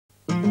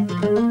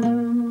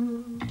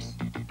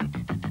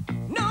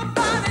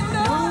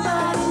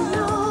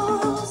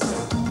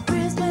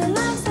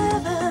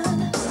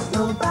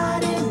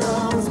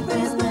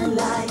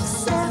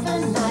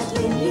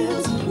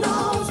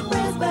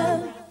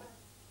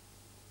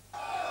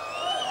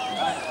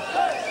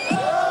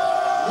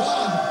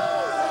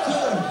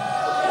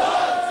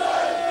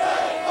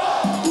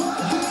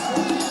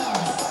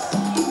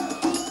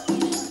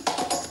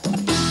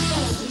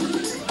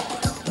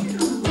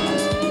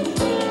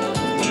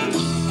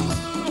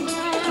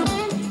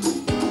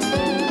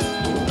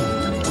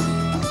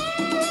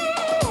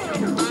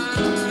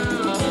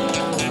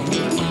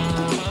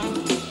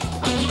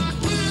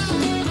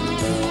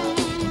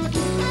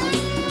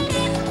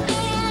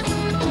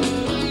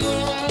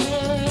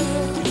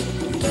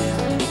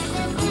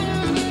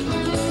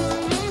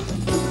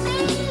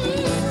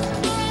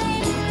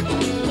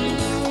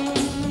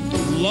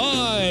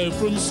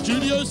from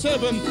Studio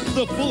 7,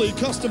 the fully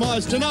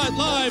customised Tonight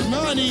Live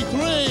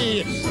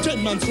 93.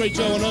 10 months straight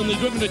show and only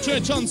driven to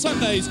church on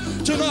Sundays.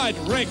 Tonight,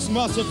 Rex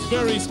Mossop's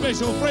very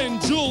special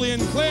friend Julian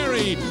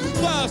Clary.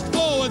 Fast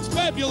Forward's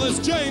fabulous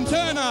Jane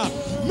Turner.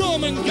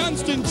 Norman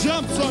Gunston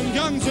jumps on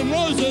Guns N'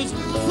 Roses.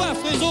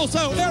 Plus, there's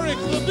also Eric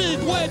the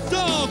Big Wet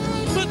Dog.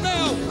 But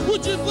now,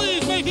 would you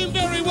please make him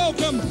very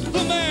welcome?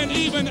 The man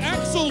even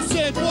Axel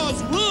said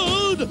was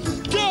rude.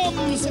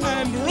 Gums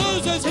and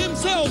Roses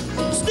himself,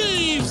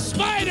 Steve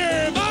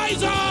Spider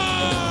Vizard!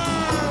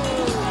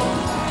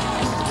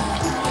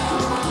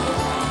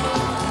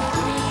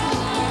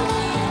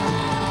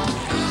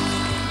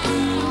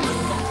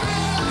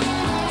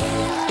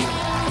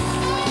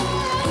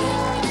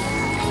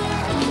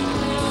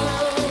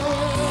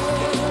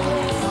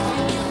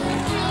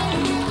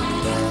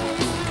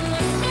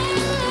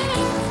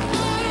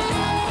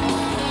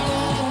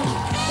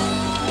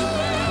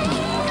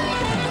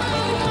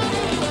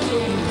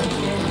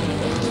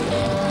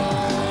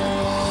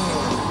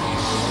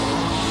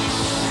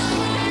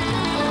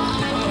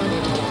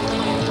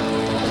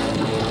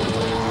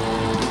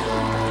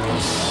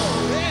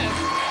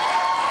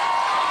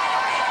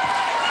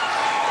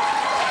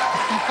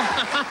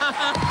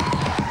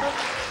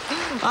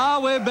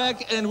 We're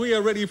back and we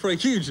are ready for a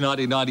huge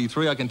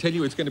 1993. I can tell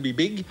you it's going to be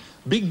big,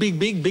 big, big,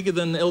 big, bigger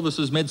than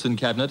Elvis's medicine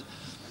cabinet.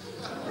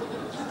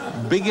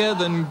 Bigger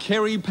than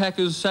Kerry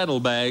Packer's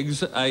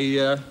saddlebags.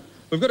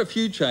 We've got a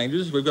few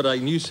changes. We've got a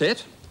new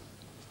set.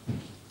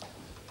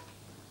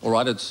 All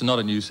right, it's not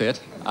a new set.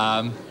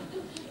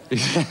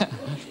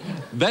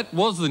 That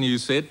was the new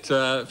set.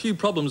 A few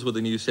problems with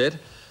the new set.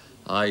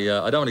 I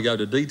don't want to go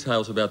into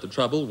details about the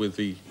trouble with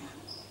the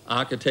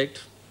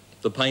architect,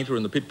 the painter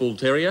and the pit bull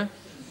terrier.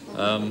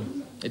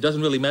 It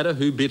doesn't really matter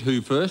who bit who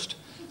first.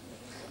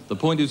 The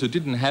point is it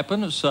didn't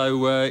happen,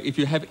 so if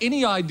you have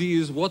any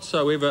ideas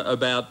whatsoever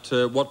about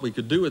what we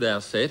could do with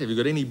our set, if you've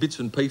got any bits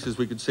and pieces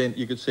you could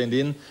send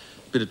in, a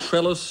bit of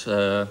trellis,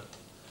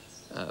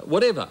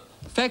 whatever,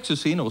 fax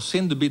us in or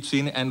send the bits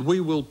in and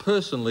we will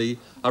personally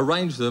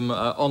arrange them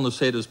on the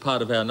set as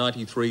part of our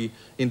 93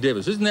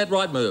 endeavours. Isn't that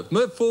right, Merv?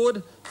 Merv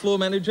Ford, floor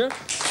manager.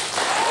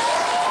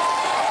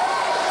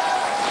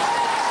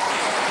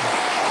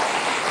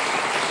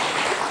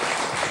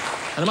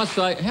 And I must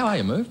say, how are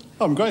you, Merv?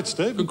 I'm great,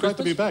 Steve. Good Great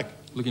to be back.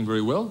 Looking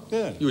very well.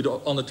 Yeah. You were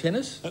on the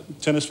tennis?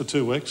 Tennis for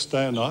 2 weeks,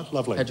 day and night.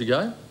 Lovely. How'd you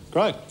go?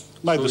 Great.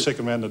 Made the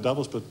second round of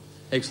doubles, but...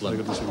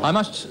 Excellent. I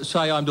must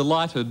say I'm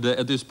delighted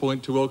at this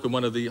point to welcome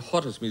one of the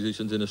hottest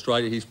musicians in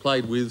Australia. He's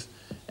played with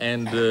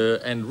and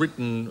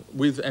written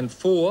with and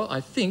for,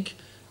 I think,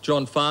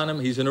 John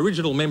Farnham. He's an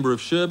original member of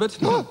Sherbet.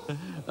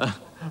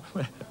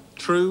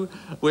 True.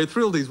 We're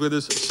thrilled he's with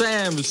us.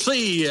 Sam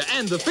C.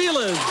 and the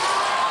Feelers.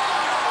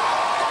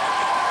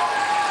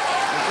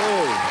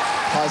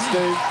 Hi,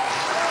 Steve.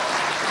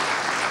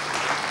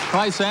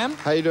 Hi, Sam.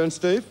 How you doing,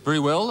 Steve? Very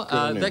well.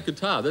 Good that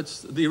guitar,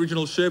 that's the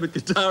original Sherbet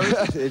guitar.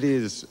 It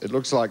is. It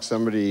looks like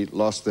somebody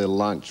lost their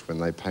lunch when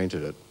they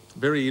painted it.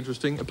 Very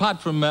interesting.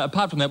 Apart from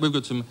that, we've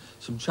got some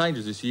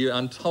changes this year.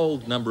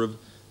 Untold number of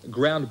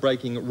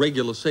groundbreaking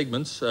regular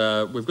segments.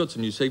 We've got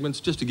some new segments.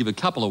 Just to give a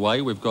couple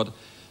away, we've got a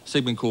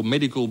segment called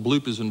Medical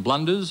Bloopers and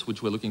Blunders,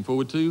 which we're looking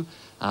forward to.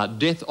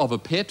 Death of a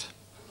Pet.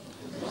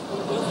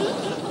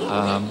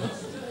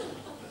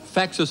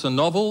 Fax us a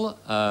novel,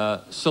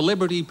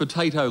 Celebrity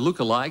Potato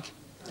Lookalike,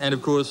 and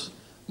of course,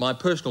 my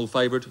personal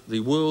favourite, The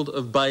World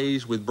of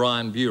Beige with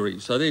Brian Bury.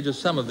 So they're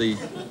just some of the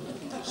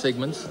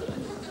segments.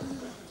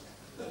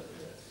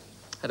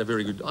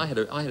 I had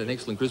an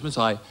excellent Christmas.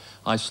 I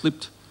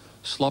slipped,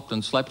 slopped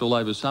and slapped all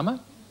over summer.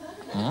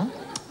 And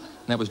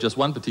that was just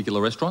one particular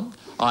restaurant.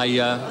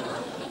 I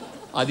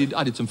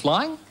did some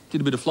flying,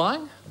 did a bit of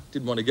flying.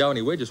 Didn't want to go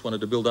anywhere, just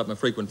wanted to build up my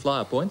frequent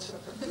flyer points.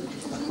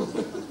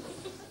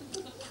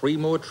 3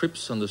 more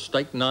trips and the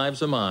steak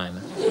knives are mine.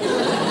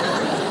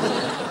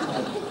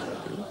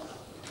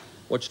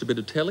 Watched a bit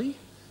of telly.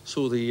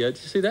 Saw the, did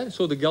you see that?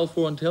 Saw the Gulf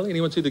War on telly.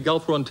 Anyone see the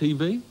Gulf War on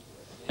TV?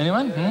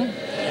 Anyone?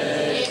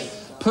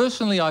 Yes.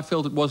 Personally, I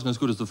felt it wasn't as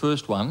good as the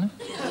first one.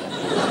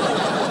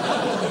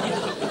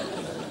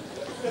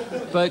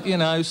 But, you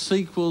know,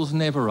 sequels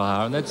never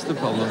are, and that's the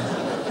problem.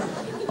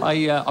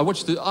 I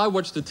watched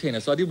the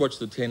tennis. I did watch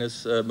the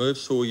tennis. Merv,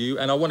 saw you.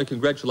 And I want to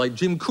congratulate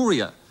Jim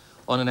Courier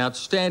on an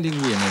outstanding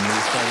win in the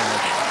Australian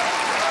Open.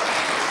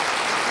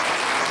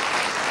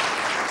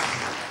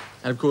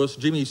 And of course,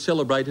 Jimmy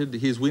celebrated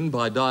his win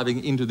by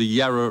diving into the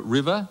Yarra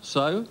River.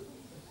 So,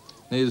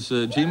 there's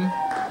Jim.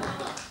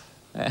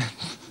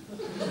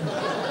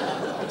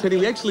 Teddy,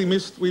 we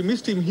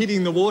missed him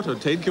hitting the water,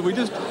 Ted. Can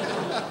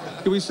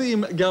we see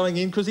him going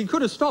in? Because he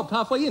could have stopped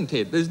halfway in,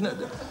 Ted.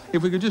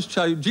 If we could just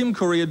show Jim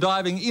Courier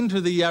diving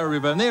into the Yarra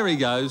River, and there he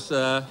goes.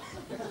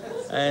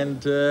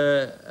 And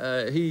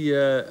he,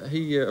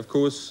 of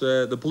course,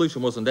 the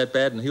pollution wasn't that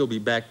bad, and he'll be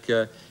back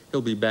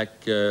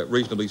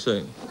reasonably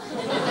soon.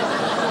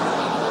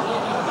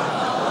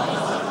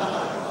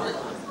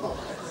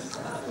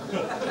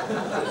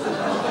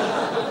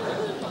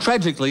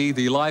 Tragically,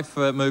 the life,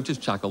 Merv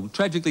just chuckled,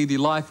 tragically the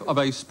life of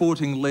a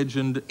sporting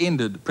legend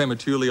ended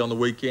prematurely on the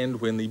weekend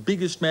when the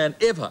biggest man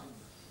ever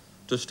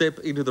to step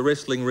into the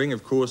wrestling ring,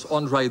 of course,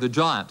 Andre the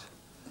Giant,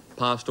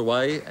 passed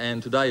away.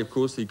 And today, of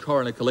course, the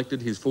coroner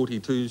collected his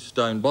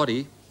 42-stone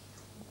body.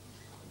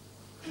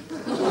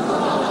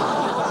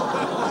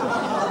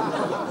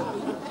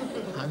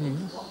 I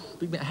mean,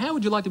 big man. How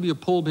would you like to be a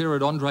pallbearer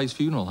at Andre's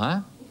funeral,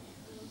 huh?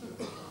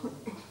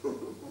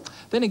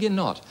 Then again,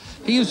 not.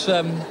 Here's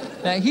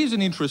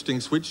an interesting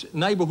switch.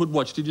 Neighbourhood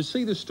Watch. Did you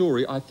see the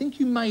story? I think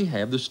you may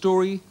have the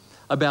story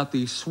about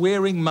the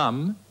swearing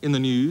mum in the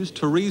news,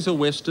 Teresa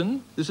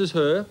Weston. This is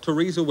her,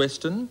 Teresa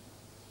Weston,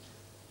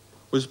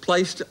 was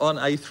placed on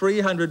a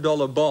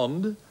 $300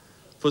 bond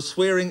for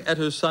swearing at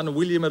her son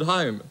William at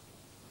home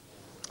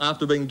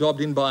after being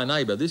dobbed in by a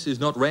neighbour. This is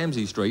not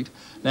Ramsay Street.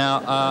 Now,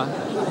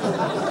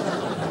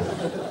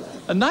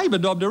 a neighbour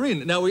dobbed her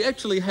in. Now, we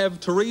actually have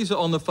Teresa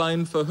on the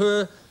phone for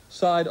her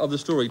side of the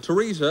story.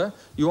 Teresa,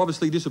 you're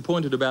obviously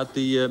disappointed about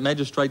the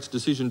magistrate's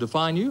decision to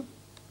fine you.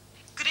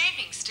 Good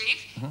evening, Steve.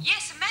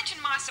 Yes,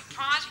 imagine my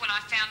surprise when I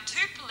found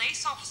two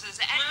police officers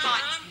at my...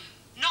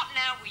 Not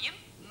now, William.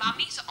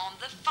 Mummy's on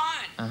the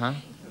phone.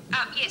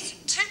 Yes,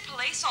 two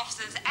police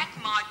officers at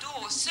my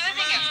door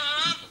serving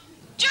a...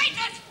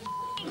 Jesus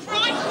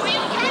Christ,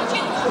 William, can't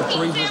you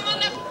keep them on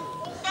the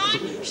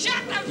phone?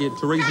 Shut up! Yeah,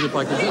 Teresa, if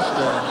I could just...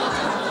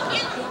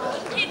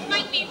 You'd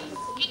make me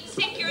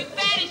sick. You're as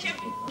bad as your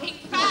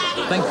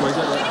father. Thanks,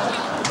 Teresa.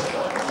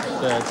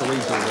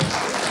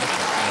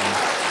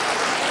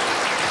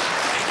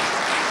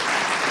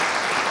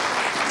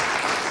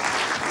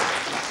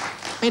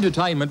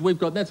 Entertainment, we've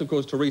got, that's of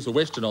course Teresa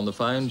Weston on the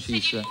phone.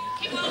 She's,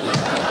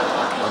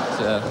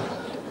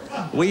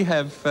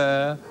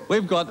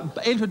 we've got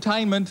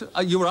entertainment,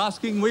 you were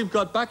asking, we've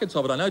got buckets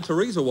of it. I know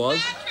Teresa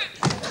was.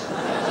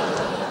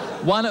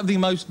 One of the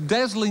most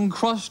dazzling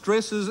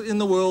cross-dressers in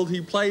the world.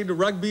 He played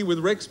rugby with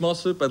Rex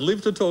Mossop and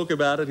lived to talk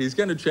about it. He's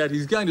going to chat,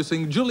 he's going to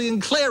sing.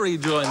 Julian Clary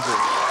joins us.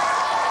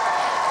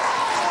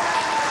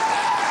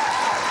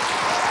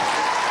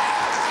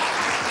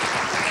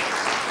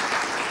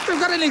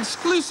 We've got an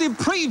exclusive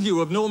preview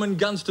of Norman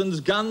Gunston's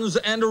Guns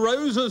and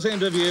Roses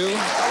interview.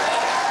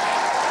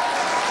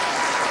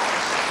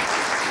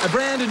 A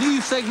brand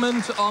new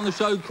segment on the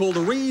show called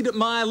Read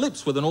My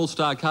Lips with an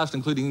all-star cast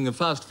including the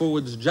fast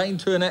forwards Jane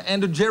Turner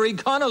and Gerry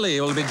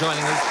Connolly will be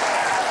joining us.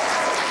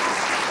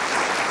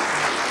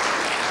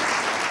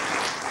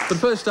 But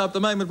first up,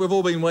 the moment we've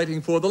all been waiting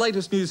for, the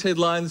latest news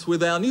headlines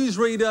with our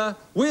newsreader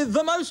with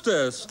the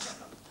mostest.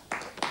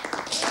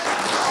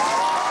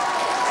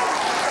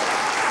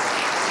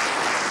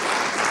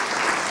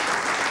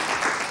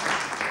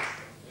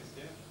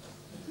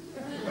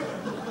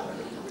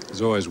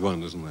 There's always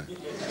one, isn't there?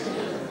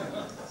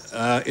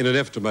 In an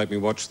effort to make me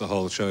watch the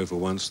whole show for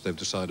once, they've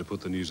decided to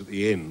put the news at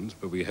the end,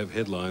 but we have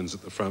headlines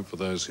at the front for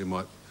those who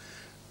might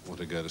want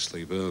to go to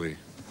sleep early.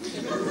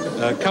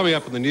 Coming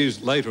up in the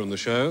news later on the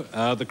show,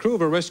 the crew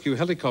of a rescue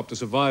helicopter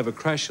survive a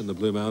crash in the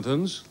Blue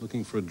Mountains,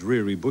 looking for a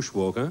dreary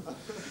bushwalker.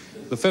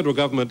 The federal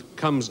government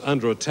comes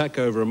under attack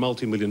over a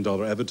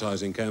multi-million-dollar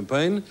advertising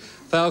campaign.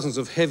 Thousands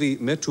of heavy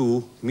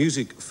metal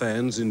music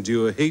fans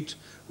endure heat,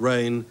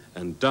 rain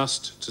and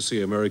dust to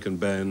see American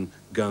band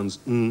Guns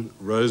N'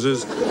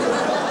 Roses.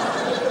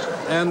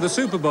 And the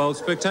Super Bowl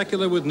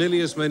spectacular with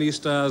nearly as many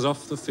stars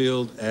off the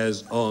field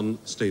as on,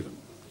 Stephen.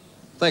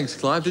 Thanks,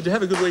 Clive. Did you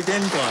have a good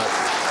weekend, Clive?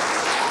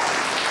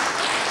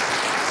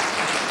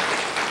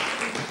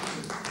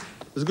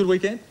 It was a good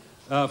weekend?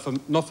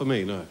 Not for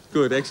me, no.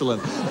 Good,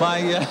 excellent.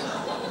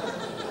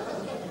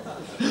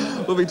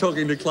 We'll be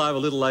talking to Clive a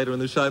little later in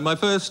the show. My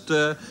first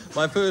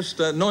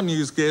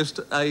non-news guest,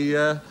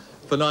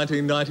 for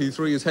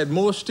 1993, has had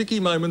more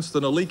sticky moments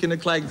than a leak in a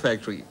clag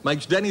factory.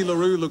 Makes Danny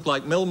LaRue look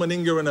like Mel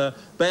Meninga in a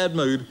bad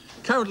mood.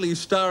 Currently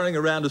starring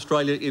around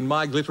Australia in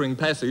My Glittering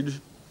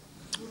Passage,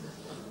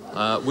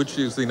 which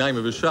is the name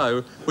of a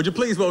show. Would you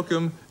please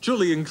welcome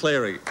Julian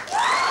Clary?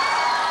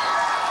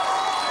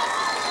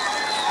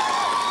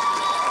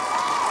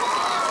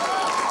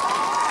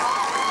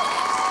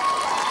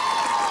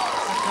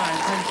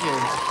 Thank you.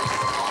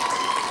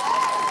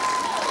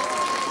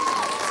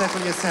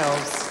 Settle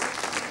yourselves.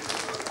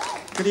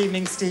 Good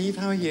evening, Steve.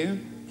 How are you?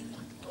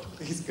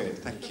 He's good,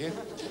 thank you.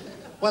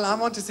 Well, I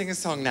want to sing a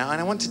song now, and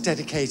I want to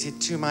dedicate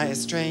it to my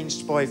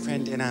estranged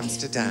boyfriend in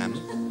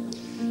Amsterdam.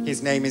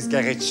 His name is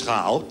Gerry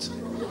Schraut.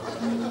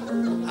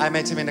 I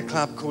met him in a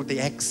club called The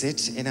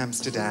Exit in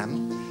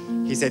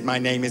Amsterdam. He said, "My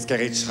name is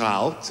Gerry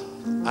Schraut.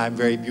 I'm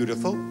very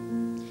beautiful.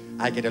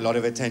 I get a lot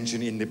of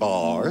attention in the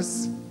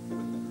bars."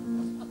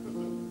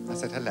 I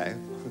said, "Hello.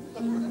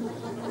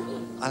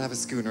 I'll have a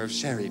schooner of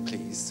sherry,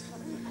 please."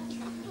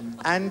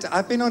 And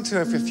I've been on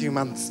tour for a few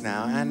months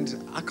now, and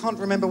I can't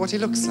remember what he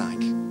looks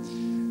like.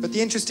 But the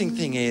interesting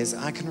thing is,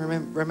 I can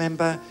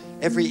remember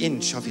every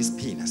inch of his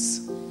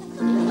penis.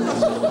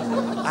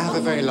 I have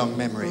a very long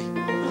memory.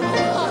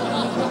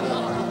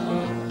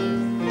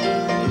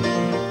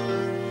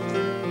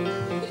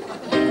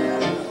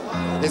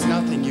 There's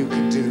nothing you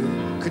could do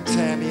could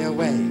tear me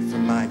away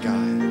from my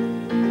guy.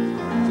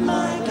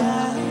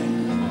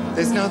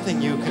 There's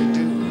nothing you can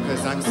do,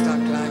 'cause I'm stuck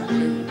like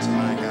glue to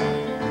my guy.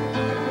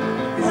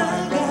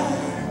 My guy.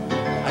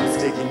 I'm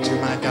sticking to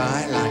my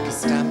guy like a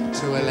stamp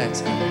to a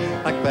letter.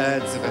 Like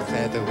birds of a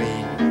feather we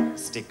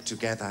stick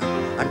together.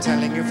 I'm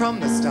telling you from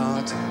the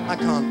start, I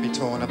can't be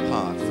torn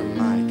apart from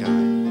my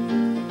guy.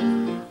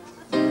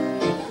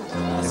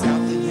 There's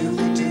nothing you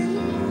could do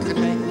could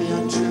make me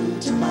untrue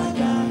to my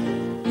guy.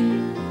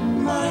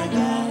 My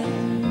guy.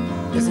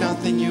 There's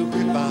nothing you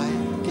could buy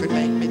could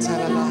make me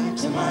tell a lie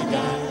to my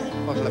guy.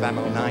 Bottle of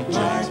amyl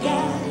nitrate.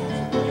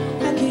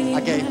 I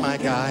gave my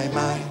guy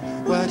my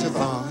word of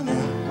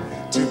honor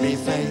to be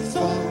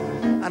faithful,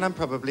 and I'm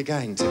probably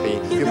going to be.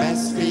 You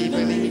best be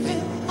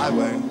believing I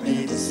won't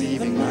be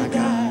deceiving my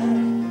guy.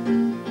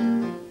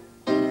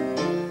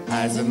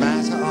 As a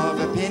matter of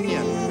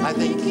opinion, I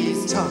think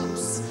he's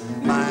tops.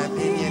 My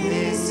opinion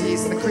is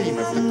he's the cream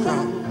of the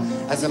crop.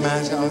 As a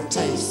matter of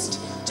taste,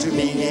 to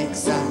be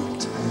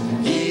exact,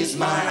 he's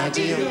my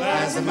ideal.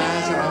 As a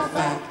matter of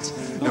fact,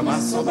 no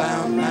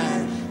muscle-bound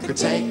man could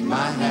take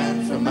my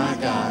hand from my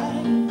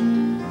guy.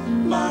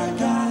 My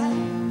guy.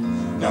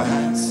 No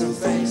handsome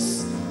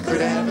face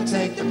could ever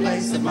take the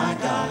place of my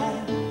guy.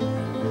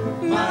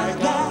 My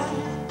guy.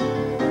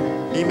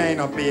 He may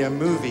not be a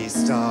movie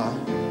star,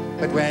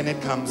 but when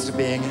it comes to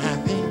being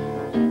happy,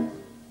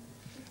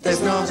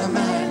 there's not a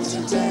man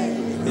today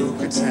who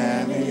could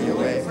tear me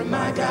away from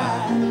my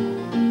guy.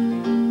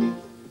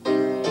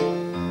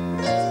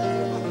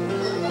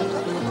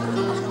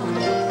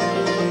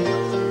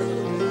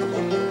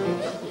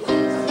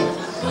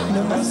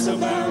 No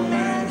muscle-bound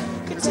man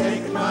could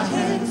take my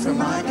hand from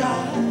my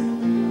guy.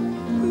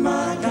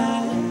 My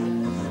guy.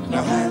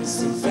 No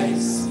handsome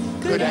face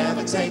could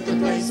ever take the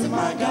place of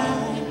my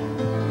guy.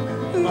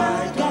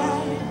 My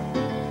guy.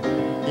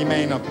 He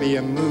may not be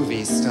a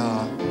movie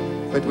star,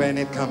 but when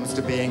it comes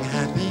to being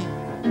happy,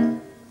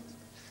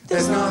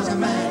 there's not a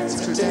man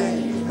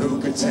today who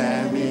could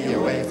tear me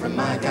away from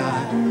my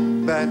guy.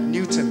 But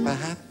Newton,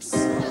 perhaps.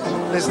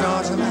 There's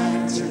not a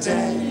man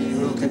today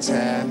who could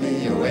tear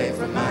me away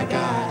from my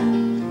guy.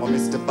 Or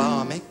Mr.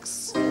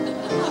 Barmix.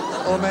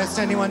 Almost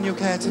anyone you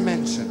care to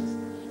mention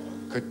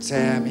could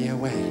tear me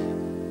away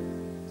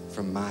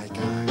from my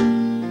guy.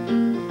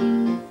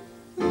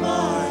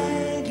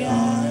 My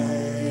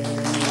guy.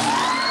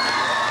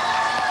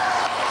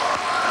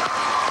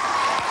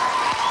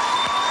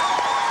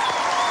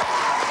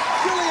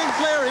 Julian and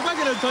Clary, we're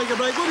going to take a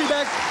break. We'll be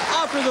back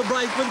after the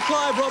break with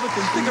Clive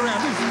Robertson. Stick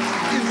around. This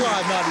is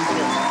Live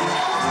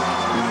 93.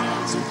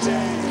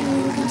 Today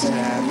you can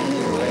tear me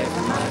away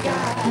from my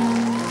guy.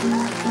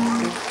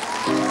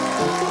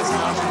 There's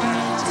not a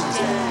man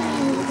today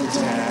who can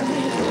tear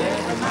me away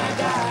from my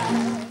guy.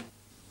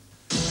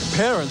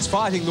 Parents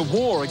fighting the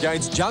war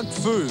against junk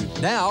food.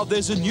 Now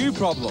there's a new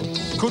problem.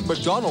 Could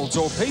McDonald's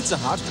or Pizza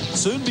Hut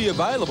soon be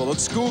available at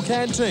school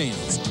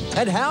canteens?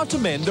 And how to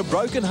mend a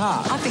broken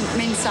heart. I think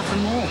men suffer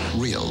more.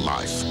 Real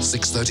Life,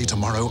 6:30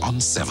 tomorrow on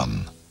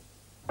 7.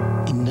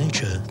 In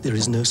nature, there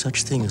is no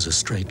such thing as a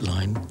straight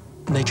line.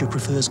 Nature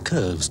prefers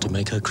curves to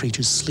make her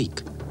creatures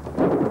sleek.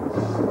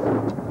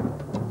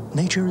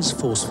 Nature is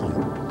forceful,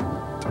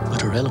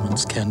 but her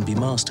elements can be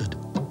mastered.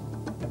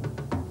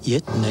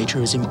 Yet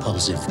nature is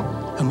impulsive,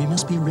 and we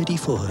must be ready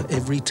for her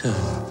every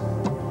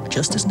turn.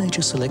 Just as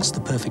nature selects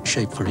the perfect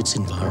shape for its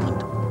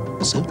environment,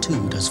 so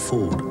too does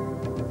Ford.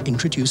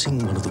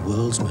 Introducing one of the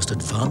world's most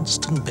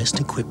advanced and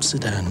best equipped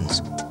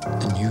sedans,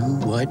 the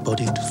new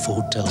wide-bodied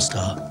Ford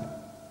Telstar.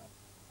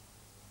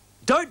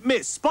 Don't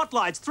miss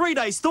Spotlight's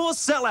 3-day store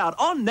sellout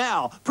on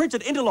now.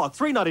 Printed interlock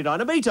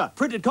 $3.99 a metre.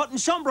 Printed cotton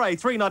chambray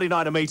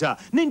 $3.99 a metre.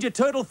 Ninja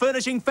Turtle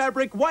furnishing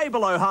fabric way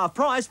below half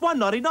price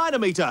 $1.99 a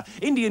metre.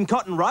 Indian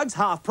cotton rugs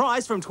half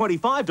price from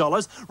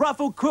 $25.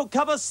 Ruffle quilt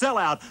cover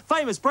sellout.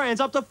 Famous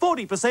brands up to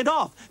 40%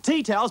 off.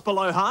 Tea towels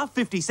below half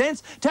 50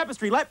 cents.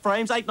 Tapestry lap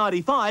frames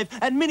 $8.95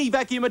 and mini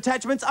vacuum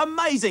attachments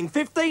amazing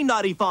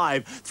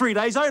 $15.95. 3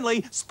 days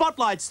only.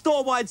 Spotlight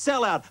store-wide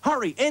sellout.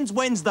 Hurry, ends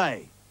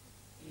Wednesday.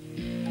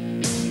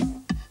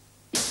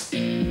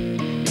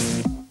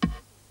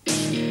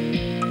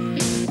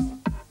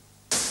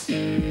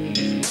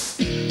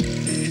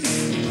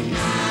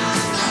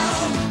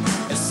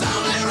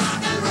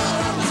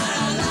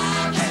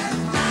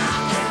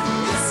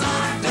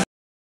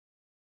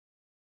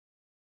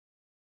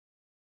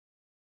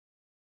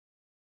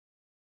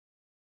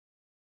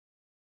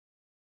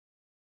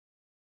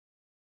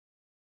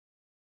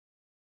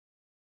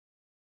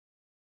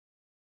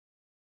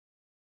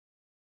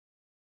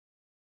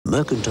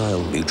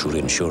 Mercantile Mutual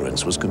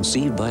Insurance was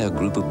conceived by a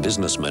group of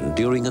businessmen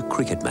during a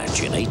cricket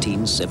match in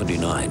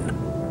 1879.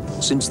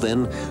 Since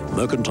then,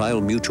 Mercantile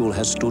Mutual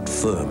has stood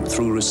firm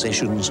through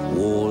recessions,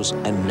 wars,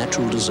 and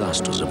natural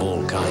disasters of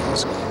all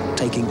kinds,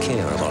 taking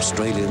care of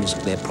Australians,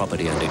 their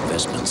property and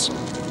investments.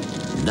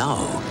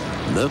 Now,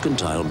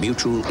 Mercantile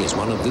Mutual is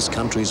one of this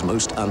country's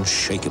most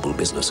unshakable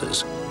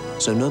businesses.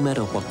 So no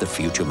matter what the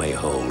future may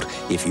hold,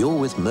 if you're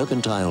with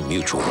Mercantile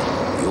Mutual,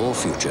 your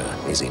future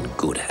is in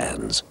good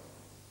hands.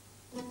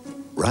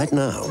 Right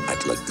now,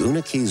 at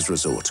Laguna Keys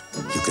Resort,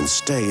 you can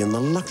stay in the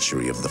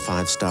luxury of the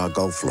 5-star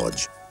Golf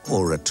Lodge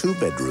or a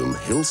 2-bedroom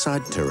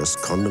hillside terrace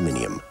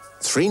condominium.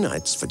 3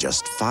 nights for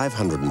just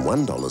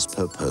 $501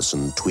 per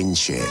person twin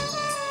share,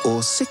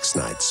 or 6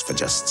 nights for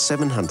just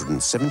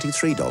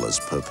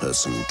 $773 per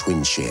person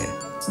twin share.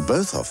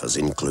 Both offers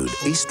include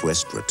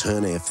east-west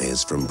return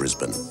airfares from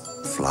Brisbane.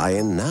 Fly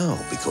in now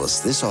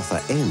because this offer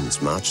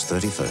ends March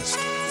 31st.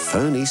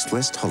 Phone East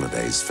West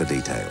Holidays for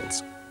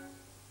details.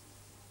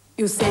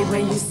 You'll save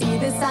when you see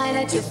the sign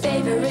at your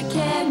favourite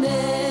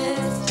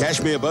chemist.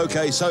 Cashmere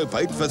Bouquet Soap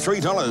 8 for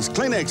 $3.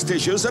 Kleenex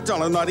tissues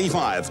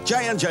 $1.95.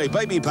 J&J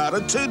Baby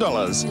Powder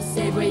 $2. You'll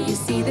save where you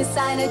see the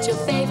sign at your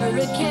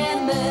favourite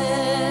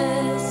chemist.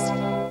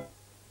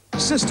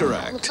 Sister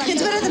Act.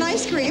 It's better than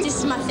ice cream. This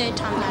is my 3rd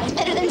time now. It's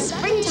better than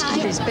springtime.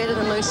 It's better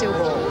than Lucille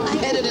Ball.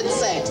 Better than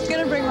sex. It's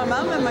going to bring my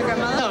mum and my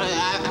grandmother. No,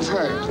 I've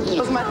heard. It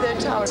was my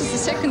 3rd time. This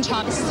is the 2nd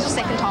time. This is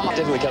the 2nd time. I'll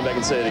definitely come back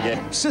and see it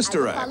again.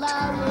 Sister Act.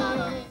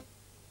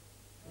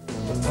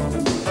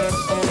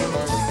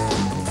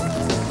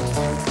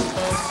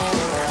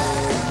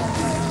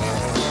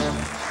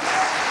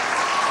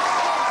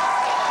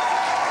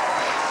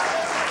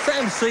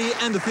 C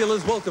and the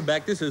Feelers, welcome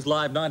back. This is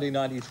Live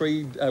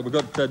 1993. We've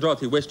got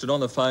Dorothy Weston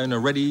on the phone,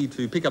 ready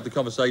to pick up the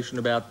conversation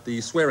about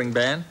the swearing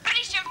ban.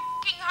 Finish your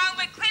f***ing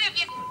homework, clean up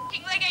your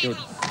f***ing leg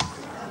eagles.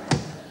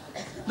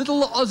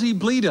 Little Aussie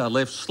bleeder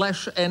left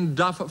Slash and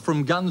Duff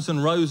from Guns N'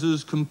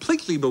 Roses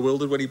completely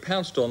bewildered when he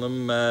pounced on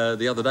them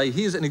the other day.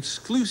 Here's an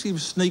exclusive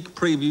sneak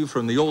preview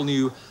from the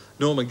all-new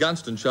Norman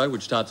Gunston show,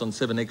 which starts on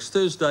 7 next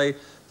Thursday,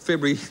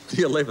 February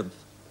the 11th.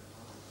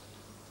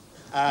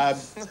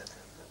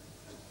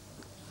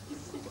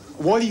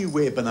 Why do you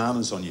wear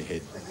bananas on your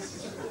head?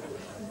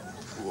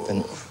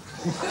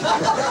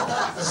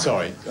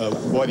 Sorry,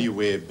 why do you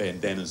wear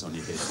bandanas on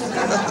your head?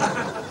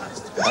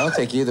 I don't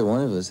think either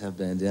one of us have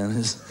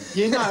bandanas.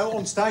 You know,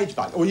 on stage,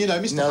 but or you know,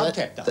 Mr.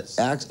 Hubcap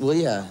does. Well,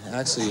 yeah,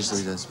 Axel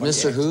usually does.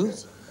 Mr. Who?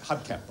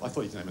 Hubcap. I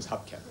thought his name was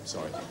Hubcap.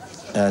 Sorry.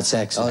 It's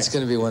Axel. Oh, it's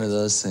going to be one of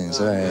those things.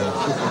 All right.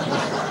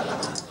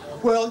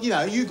 Well, you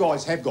know, you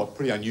guys have got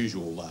pretty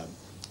unusual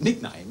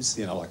nicknames.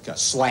 You know, like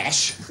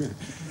Slash.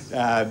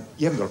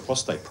 You haven't got a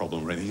prostate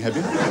problem or anything, have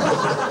you?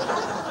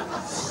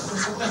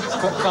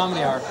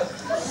 Comedy hour.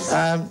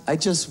 I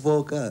just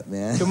woke up,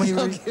 man. Come on,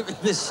 give me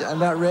this. I'm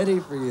not ready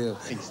for you.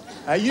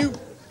 You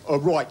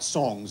write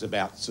songs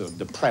about sort of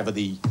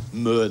depravity,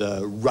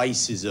 murder,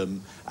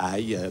 racism,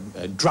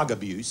 drug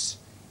abuse,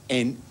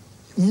 and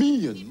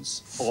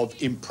millions of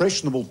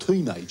impressionable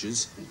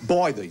teenagers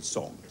buy these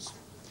songs.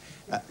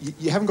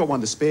 You haven't got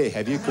one to spare,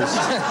 have you? 'Cause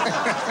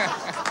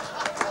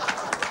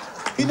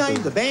you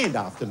named the band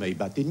after me,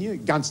 but didn't you?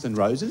 Gunston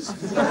Roses.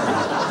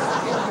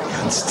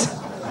 Gunston.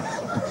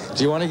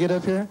 Do you want to get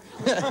up here?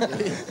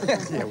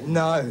 Yeah,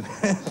 no.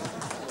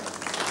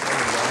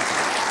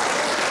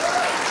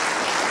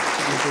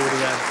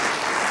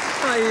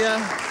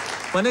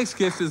 My next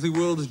guest is the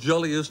world's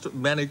jolliest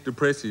manic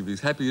depressive.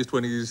 He's happiest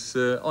when he's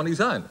on his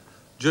own.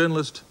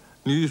 Journalist,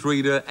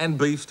 newsreader and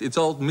beast. It's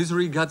old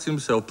misery guts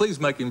himself. Please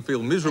make him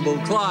feel miserable.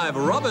 Clive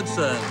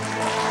Robertson.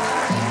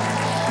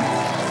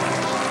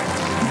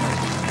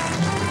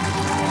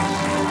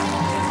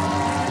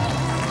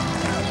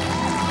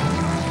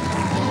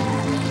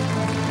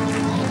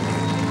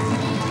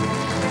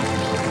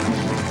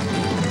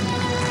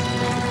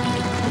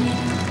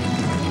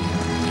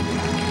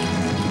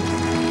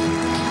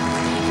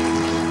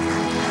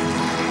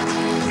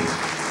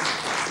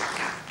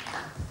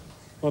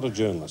 Not a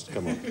journalist,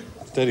 come on.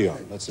 Steady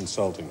on, that's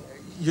insulting.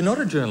 You're not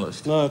a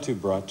journalist? No, too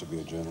bright to be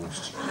a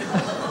journalist.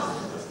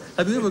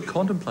 Have you ever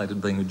contemplated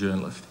being a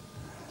journalist?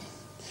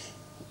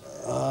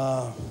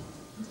 No.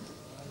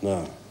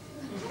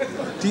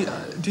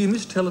 Do you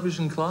miss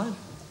television, Clive?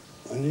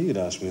 I knew you'd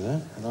ask me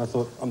that. And I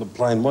thought, on the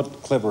plane,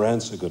 what clever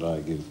answer could I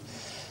give?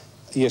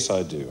 Yes,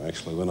 I do,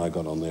 actually, when I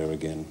got on there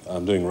again.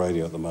 I'm doing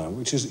radio at the moment,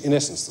 which is, in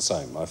essence, the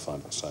same. I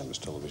find it the same as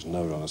television.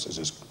 Everyone else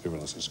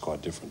is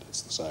quite different.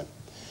 It's the same.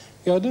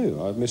 Yeah, I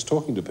do. I miss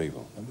talking to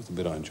people. That's the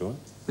bit I enjoy.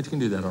 But you can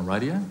do that on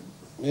radio?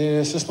 Yeah,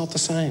 it's just not the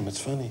same.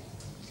 It's funny.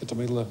 You get to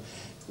meet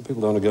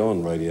people don't want to go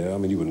on radio. I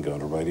mean, you wouldn't go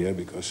on a radio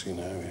because, you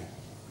know,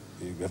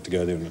 you have to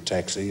go there in a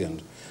taxi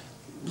and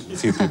a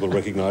few people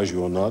recognise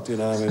you or not, you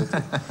know. I mean,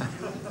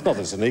 not that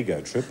it's an ego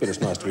trip, but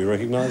it's nice to be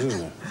recognised,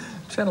 isn't it?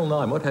 Channel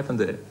 9, what happened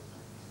there?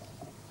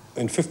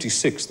 In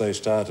 '56, they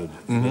started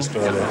in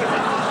Australia.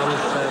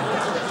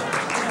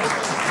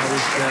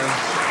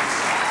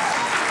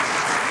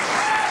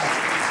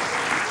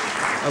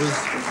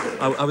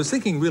 I was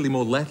thinking really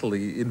more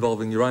latterly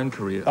involving your own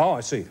career. Oh,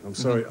 I see. I'm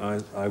sorry.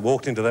 I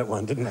walked into that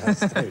one, didn't I?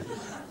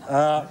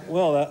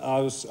 Well,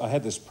 I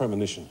had this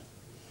premonition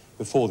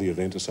before the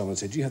event, or someone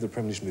said, "Do you have the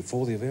premonition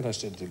before the event?" I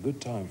said, "It's a good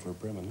time for a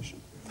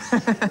premonition."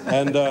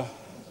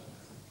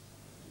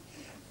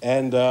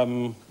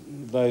 and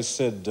they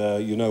said,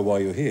 "You know why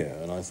you're here?"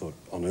 And I thought,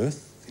 on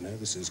Earth? You know,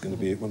 this is going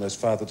to be one of those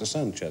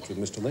father-to-son chats with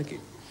Mr. Leckie.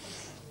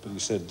 But he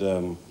said,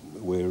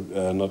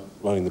 we're not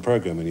running the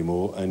program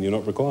anymore and you're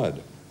not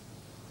required.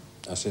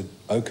 I said,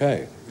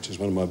 okay, which is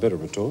one of my better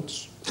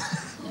retorts.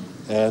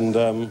 And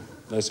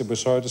they said, we're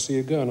sorry to see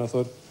you go. And I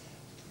thought,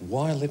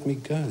 Why let me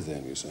go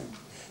then, you see?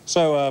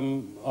 So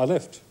I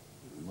left.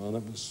 Well,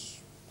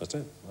 that's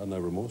it. I had no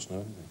remorse, no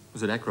anything.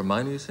 Was it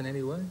acrimonious in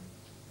any way?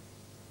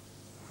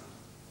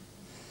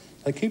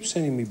 They keep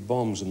sending me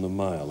bombs in the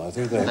mail. I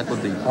think that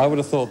would be... I would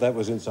have thought that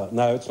was inside.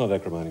 No, it's not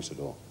acrimonious at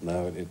all.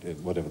 No,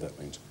 whatever that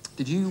means.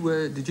 Did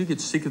you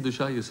get sick of the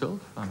show yourself?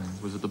 I mean,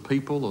 was it the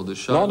people or the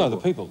show? No, the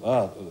people.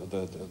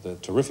 They're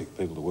terrific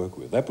people to work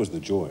with. That was the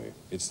joy.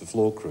 It's the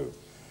floor crew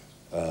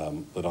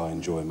that I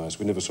enjoy most.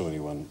 We never saw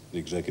anyone, the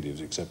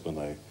executives, except when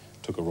they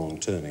took a wrong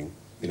turning,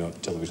 you know,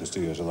 at television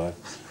studios are like,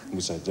 and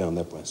we sat down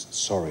that place.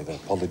 Sorry, they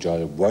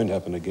apologise, it won't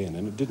happen again,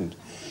 and it didn't.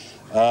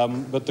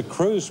 But the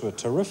crews were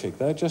terrific.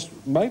 They're just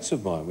mates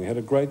of mine. We had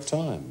a great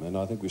time, and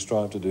I think we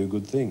strive to do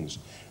good things.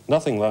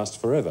 Nothing lasts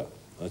forever.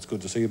 It's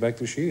good to see you back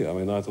this year. I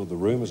mean, I thought the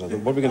rumours, I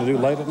thought, what are we going to do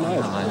late at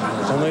night?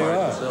 And there you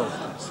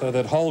are. So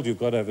that hold you've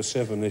got over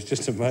 7 is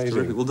just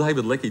amazing. Well,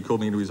 David Leckie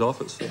called me into his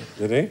office.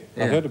 Did he?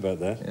 Yeah. I heard about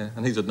that. Yeah,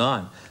 and he's at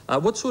 9.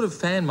 What sort of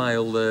fan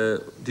mail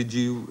did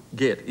you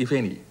get, if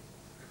any?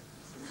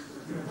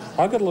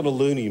 I got a lot of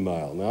loony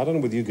mail. Now, I don't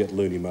know whether you get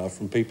loony mail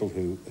from people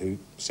who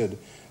said,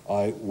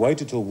 I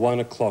waited till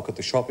 1 o'clock at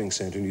the shopping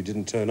centre and you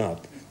didn't turn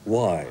up.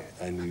 Why?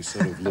 And you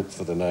sort of looked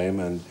for the name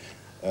and...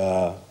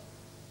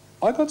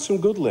 I got some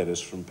good letters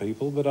from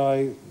people, but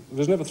I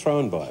was never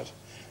thrown by it.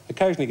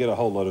 Occasionally get a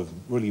whole lot of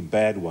really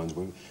bad ones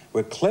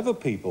where clever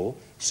people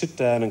sit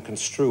down and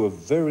construe a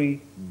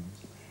very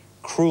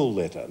cruel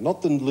letter.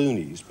 Not the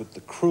loonies, but the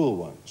cruel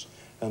ones.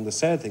 And the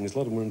sad thing is a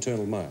lot of them were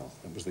internal mail.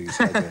 That was the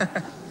sad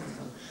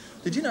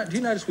bit. Do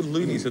you notice with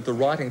loonies that the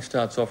writing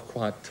starts off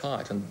quite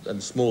tight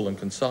and small and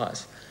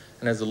concise,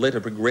 and as the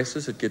letter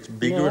progresses it gets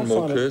bigger and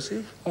more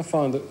cursive? I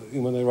find that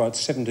when they write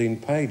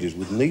 17 pages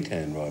with neat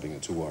handwriting,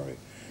 it's a worry.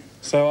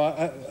 So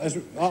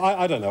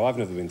I don't know. I've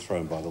never been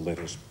thrown by the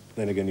letters.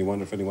 Then again, you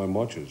wonder if anyone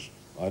watches.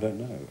 I don't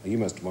know. You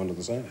must wonder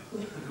the same.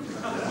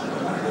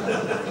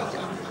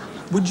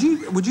 Would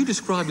you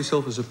describe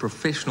yourself as a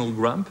professional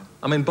grump?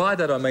 I mean, by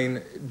that I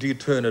mean, do you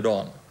turn it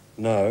on?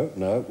 No.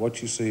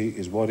 What you see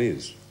is what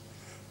is.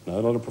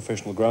 No, not a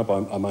professional grump.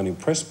 I'm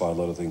unimpressed by a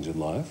lot of things in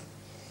life.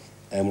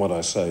 And what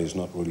I say is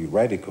not really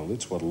radical.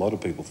 It's what a lot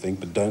of people think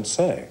but don't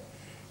say.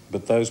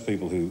 But those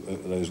people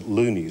those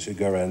loonies who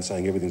go around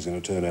saying everything's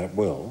going to turn out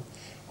well,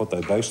 what they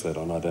base that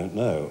on, I don't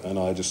know. And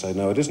I just say,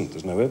 no, it isn't.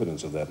 There's no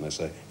evidence of that. And they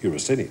say, you're a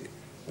cynic.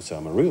 I say,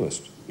 I'm a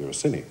realist. You're a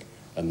cynic.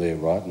 And they're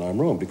right and I'm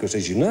wrong. Because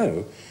as you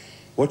know,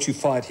 what you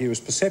fight here is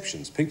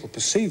perceptions. People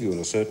perceive you in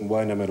a certain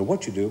way. No matter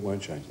what you do, it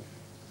won't change them.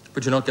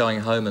 But you're not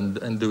going home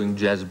and doing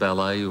jazz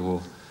ballet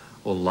or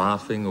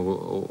laughing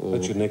or...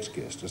 That's your next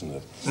guest, isn't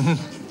it?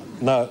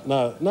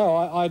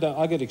 No, I don't.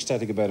 I get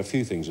ecstatic about a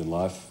few things in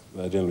life,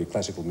 generally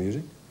classical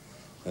music.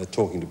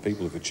 Talking to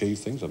people who've achieved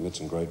things. I've met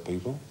some great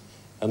people.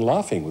 And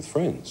laughing with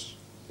friends.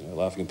 You know,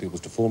 laughing at people's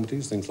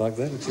deformities, things like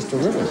that. It's just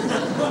terrific.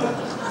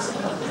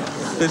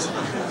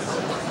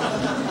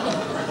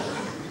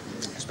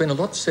 There's been a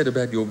lot said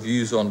about your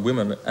views on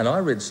women, and I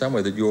read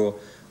somewhere that your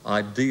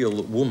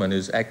ideal woman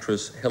is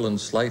actress Helen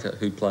Slater,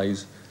 who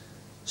plays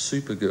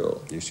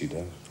Supergirl. Yes, she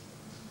does.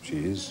 She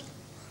is.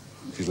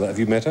 Have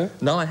you met her?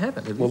 No, I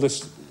haven't. Well,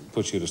 this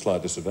puts you at a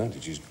slight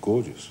disadvantage. She's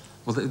gorgeous.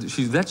 Well,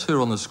 that's her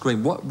on the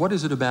screen. What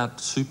is it about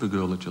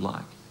Supergirl that you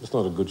like? It's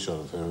not a good shot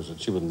of her, is it?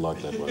 She wouldn't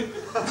like that one.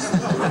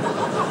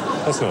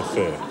 That's not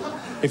fair.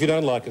 If you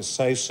don't like it,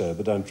 say so,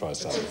 but don't try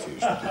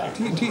subterfuge.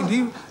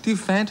 Do you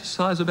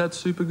fantasize about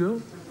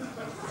Supergirl?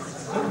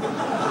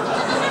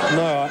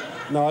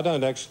 No, I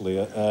don't actually.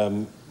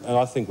 And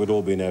I think we'd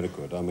all be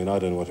inadequate. I mean, I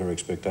don't know what her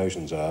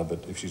expectations are,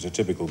 but if she's a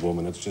typical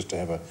woman, it's just to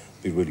have her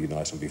be really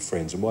nice and be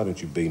friends. And why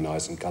don't you be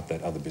nice and cut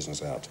that other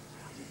business out?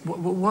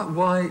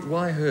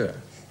 Why her?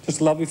 Just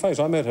a lovely face.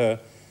 I met her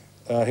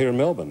here in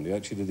Melbourne.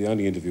 She did the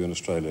only interview in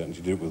Australia, and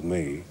she did it with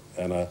me.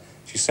 And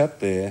she sat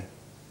there.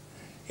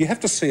 You have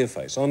to see her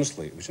face,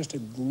 honestly. It was just a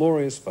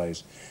glorious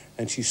face.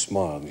 And she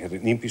smiled. She had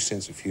an impish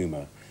sense of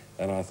humour.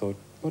 And I thought,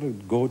 what a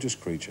gorgeous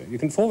creature. You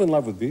can fall in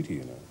love with beauty,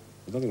 you know.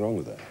 There's nothing wrong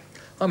with that.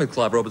 I'm with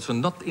Clive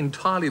Robertson, not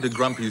entirely the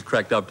grump he's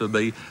cracked up to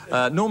be.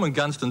 Norman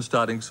Gunston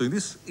starting soon.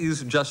 This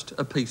is just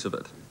a piece of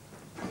it.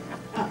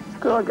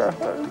 Can I go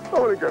home? I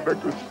want to go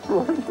back to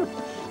school.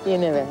 You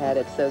never had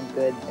it so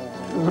good.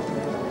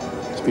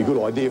 It'd be a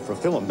good idea for a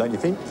film, don't you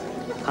think?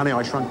 Honey,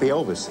 I Shrunk the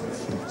Elvis.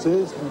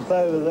 Since my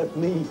baby left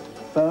me,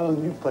 found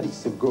a new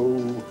place to go.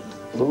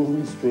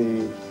 Lonely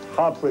Street,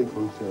 Heartbreak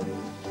Hotel.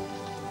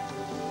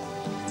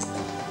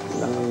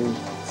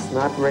 It's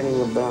not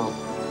ringing a bell.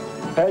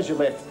 How's your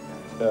left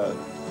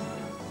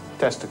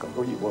testicle?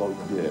 Well,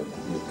 yeah.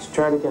 Let's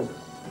try it again.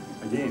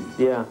 Again?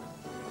 Yeah.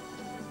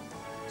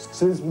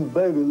 Since my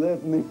baby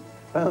left me,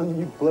 found a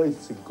new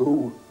place to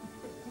go.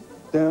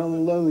 Down the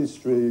Lonely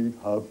Street,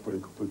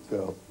 Heartbreak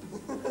Hotel.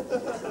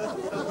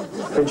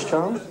 Prince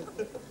Charles?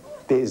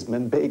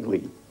 Desmond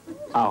Begley.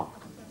 Oh,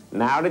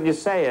 now did you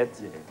say it?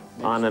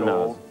 Yeah. On the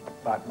nose.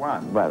 But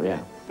one. Well,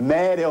 yeah.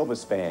 Mad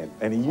Elvis fan,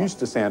 and he used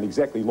to sound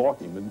exactly like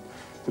him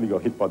until he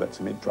got hit by that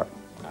cement truck.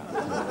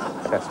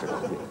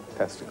 Testicle, yeah,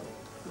 testicle.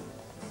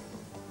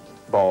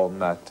 Ball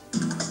nut.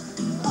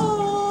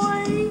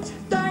 Oi,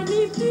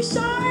 deine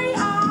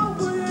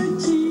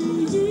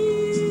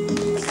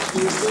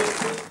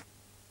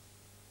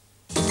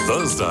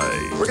Thursday.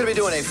 We're going to be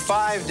doing a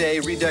 5-day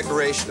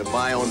redecoration of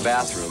my own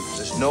bathroom.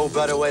 There's no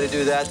better way to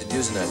do that than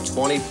using a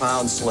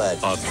 20-pound sled.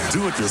 A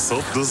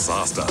do-it-yourself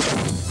disaster.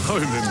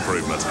 Home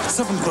Improvement.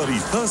 7:30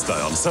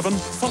 Thursday on 7,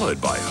 followed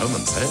by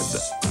Herman's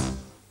Head.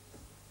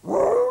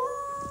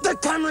 The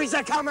Camrys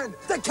are coming!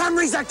 The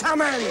Camrys are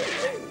coming!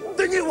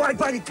 The new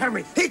wide-body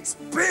Camry, it's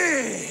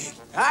big!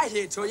 I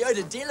hear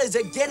Toyota dealers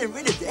are getting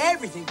rid of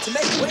everything to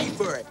make way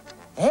for it.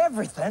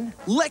 Everything?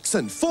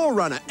 Lexan,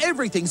 4Runner,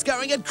 everything's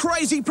going at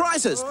crazy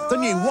prices. The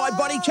new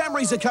wide-body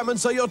Camrys are coming,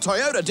 so your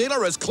Toyota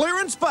dealer has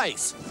clearance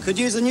space. Could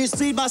use a new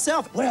speed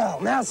myself.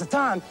 Well, now's the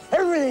time.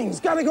 Everything's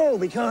gotta go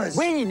because...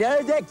 We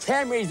know the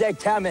Camrys are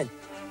coming.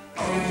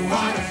 Oh,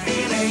 what a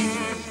feeling.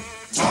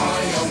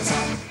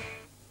 Toyota.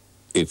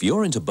 If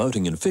you're into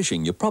boating and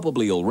fishing, you're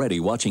probably already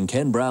watching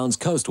Ken Brown's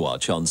Coast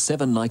Watch on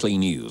 7 Nightly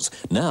News.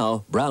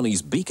 Now,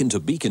 Brownie's Beacon to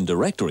Beacon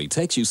directory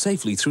takes you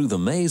safely through the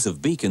maze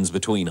of beacons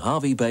between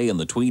Harvey Bay and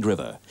the Tweed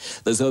River.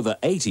 There's over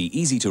 80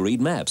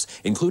 easy-to-read maps,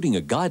 including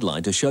a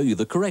guideline to show you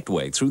the correct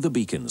way through the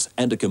beacons,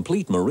 and a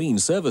complete marine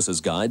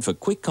services guide for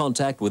quick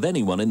contact with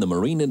anyone in the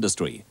marine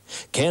industry.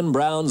 Ken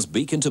Brown's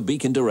Beacon to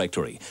Beacon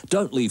directory.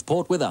 Don't leave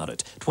port without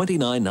it.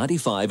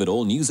 $29.95 at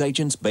all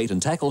newsagents, bait and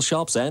tackle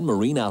shops and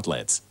marine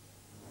outlets.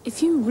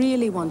 If you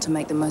really want to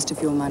make the most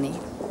of your money,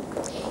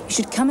 you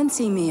should come and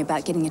see me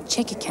about getting a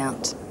check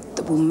account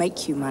that will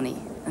make you money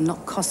and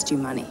not cost you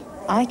money.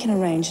 I can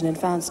arrange an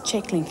advanced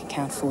check-link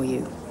account for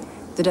you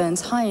that earns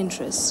high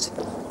interest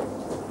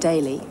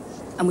daily,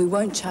 and we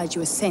won't charge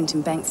you a cent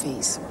in bank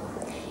fees.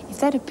 If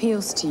that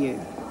appeals to you,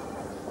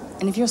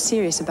 and if you're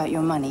serious about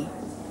your money,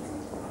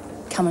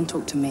 come and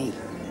talk to me.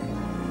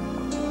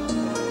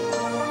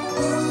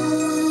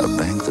 A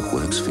bank that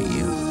works for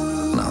you.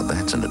 Now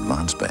that's an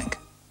advanced bank.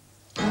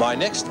 My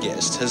next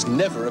guest has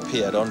never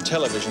appeared on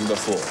television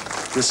before.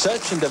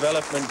 Research and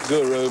development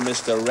guru,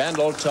 Mr.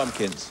 Randall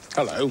Tompkins.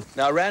 Hello.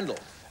 Now, Randall,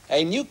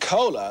 a new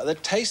cola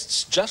that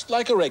tastes just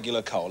like a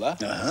regular cola,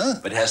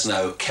 but has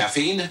no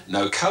caffeine,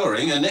 no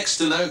colouring, and next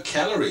to no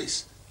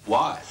calories.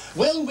 Why?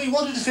 Well, we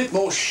wanted to fit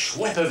more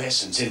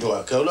effervescence into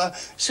our cola,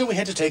 so we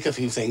had to take a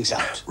few things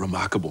out.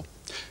 Remarkable.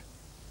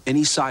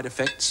 Any side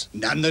effects?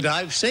 None that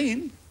I've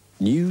seen.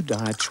 New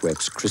Diet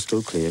Schweppes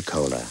Crystal Clear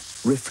Cola.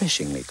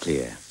 Refreshingly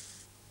clear.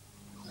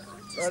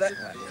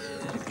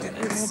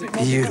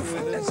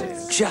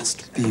 Beautiful.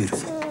 Just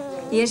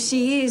beautiful. Yes,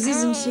 she is,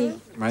 isn't she?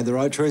 Made the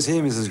right choice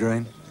here, Mrs.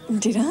 Green.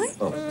 Did I?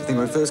 Oh, I think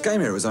when I first came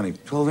here, it was only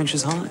 12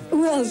 inches high.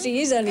 Well, she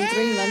is only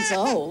 3 months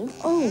old.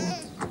 Oh.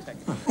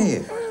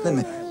 Here, let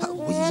me...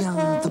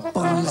 the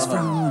boys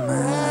from...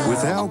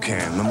 With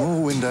Alcan, the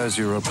more windows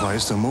you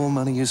replace, the more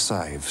money you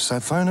save. So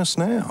phone us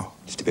now.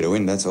 Just a bit of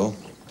wind, that's all.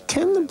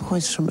 Can the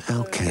boys from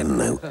Alcan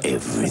know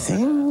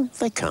everything?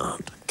 They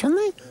can't, can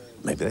they?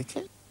 Maybe they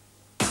can.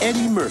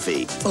 Eddie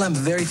Murphy. Well, I'm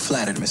very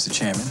flattered, Mr.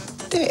 Chairman.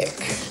 Dick.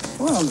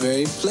 Well, I'm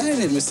very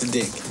flattered, Mr.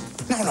 Dick.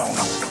 No.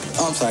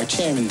 Oh, I'm sorry,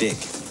 Chairman Dick.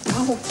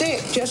 Oh,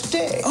 Dick, just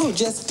Dick. Oh,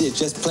 just Dick,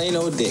 just plain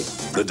old Dick.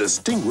 The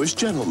distinguished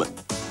gentleman.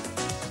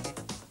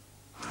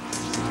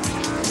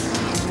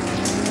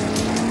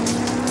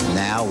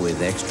 Now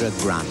with extra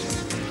grunt.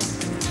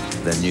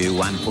 The new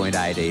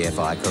 1.8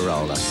 EFI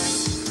Corolla.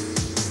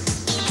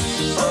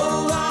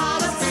 Oh,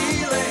 what a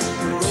feeling,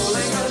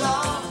 rolling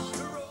along.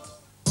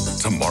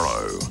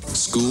 Tomorrow.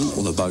 School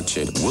or the boat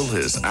shed? Will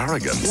his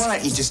arrogance... Why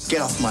don't you just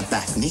get off my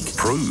back, Nick?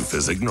 ...prove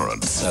his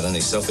ignorance? Not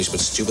only selfish, but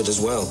stupid as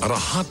well. And a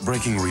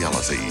heartbreaking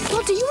reality.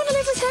 What, do you want to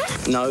live with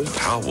her? No.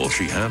 How will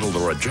she handle the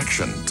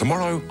rejection?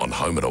 Tomorrow on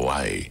Home and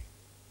Away.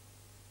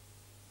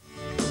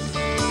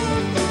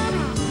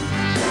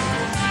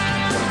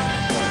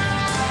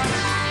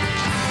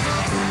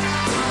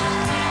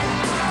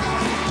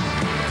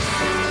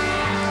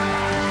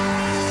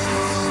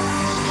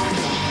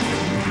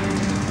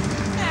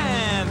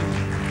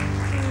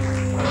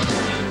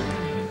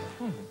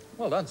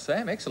 Well done,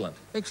 Sam. Excellent.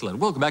 Excellent.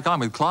 Welcome back. I'm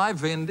with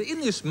Clive, and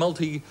in this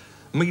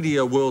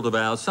multimedia world of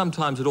ours,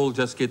 sometimes it all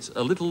just gets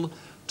a little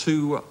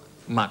too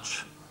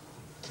much.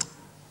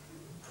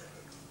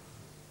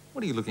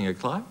 What are you looking at,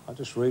 Clive? I'm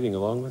just reading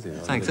along with you.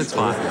 Thanks, that's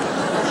fine.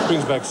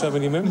 Brings back so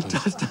many memories. It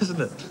does, doesn't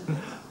it?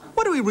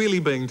 What are we really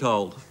being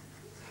told?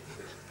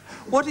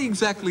 What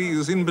exactly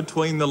is in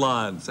between the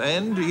lines?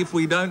 And if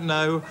we don't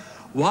know,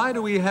 why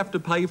do we have to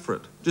pay for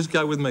it? Just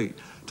go with me.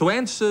 To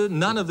answer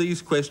none of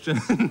these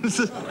questions...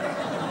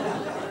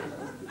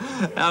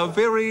 Our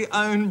very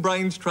own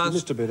Brains Trust... You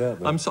missed a bit out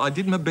there. I'm sorry, I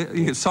did my best.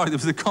 Yeah, sorry, there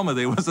was a comma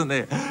there, wasn't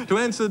there? To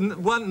answer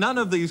none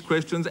of these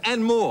questions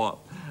and more,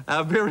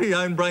 our very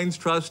own Brains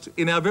Trust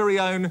in our very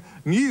own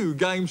new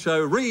game show,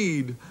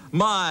 Read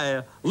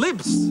My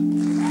Lips.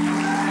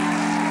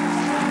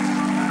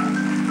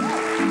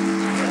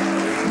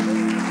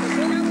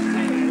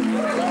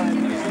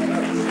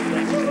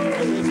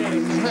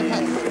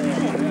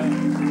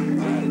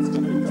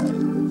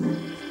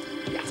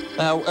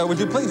 Now, would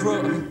you please...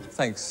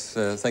 Thanks,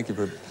 thank you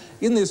for...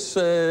 In this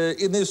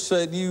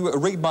new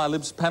Read My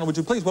Lips panel, would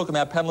you please welcome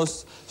our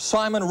panellists,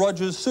 Simon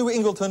Rogers, Sue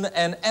Ingleton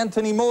and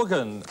Anthony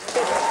Morgan.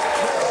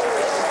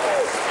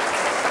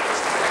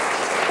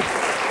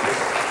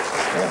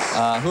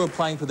 who are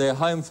playing for their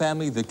home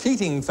family, the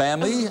Keating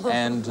family,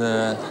 and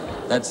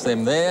that's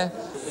them there.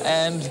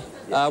 And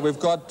we've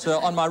got,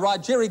 on my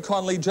right, Gerry,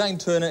 Connolly, Jane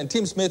Turner and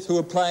Tim Smith, who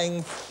are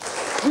playing...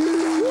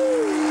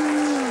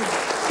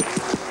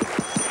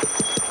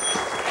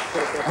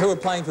 who are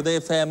playing for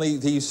their family,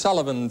 the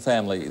Sullivan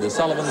family. The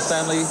Sullivan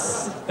family.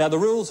 Now, the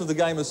rules of the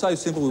game are so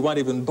simple, we won't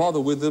even bother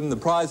with them. The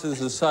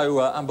prizes are so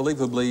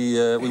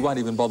unbelievably... we won't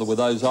even bother with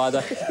those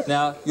either.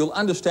 Now, you'll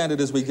understand it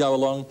as we go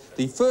along.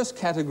 The first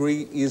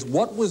category is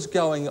what was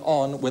going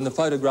on when the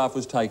photograph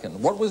was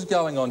taken. What was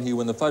going on here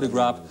when the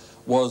photograph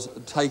was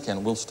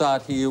taken? We'll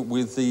start here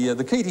with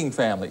the Keating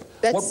family.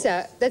 That's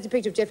a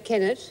picture of Jeff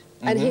Kennett.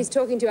 And he's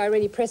talking to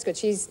Irene Prescott.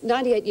 She's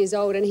 98 years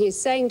old, and he's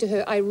saying to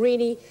her,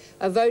 Irene,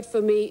 a vote for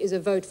me is a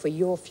vote for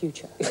your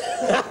future.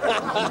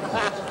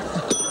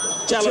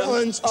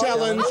 Challenge.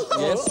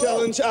 Yes.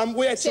 Challenge.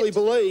 We actually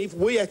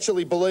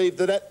believe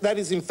that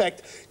is in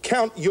fact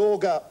Count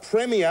Yorga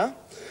Premier,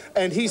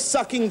 and he's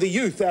sucking the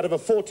youth out of a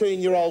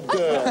 14-year-old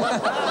girl.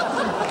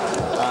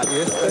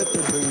 Yes, that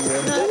could be...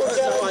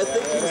 I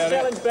think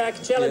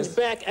challenge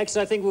back.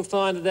 Actually, I think we'll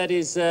find that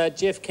is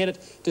Jeff Kennett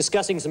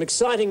discussing some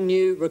exciting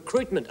new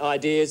recruitment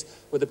ideas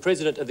with the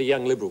president of the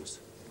Young Liberals.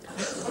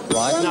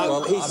 Right. No,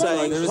 well, he's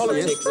saying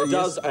politics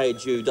does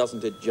age you,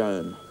 doesn't it,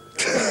 Joan?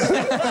 Yes,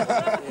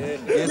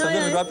 I'm going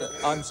to interrupt.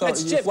 I'm sorry.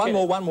 Yes,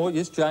 one more.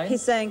 Yes, Jane.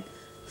 He's saying,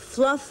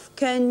 Fluff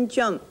can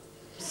jump,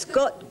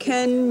 Scott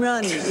can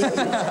run.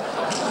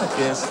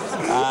 Yes.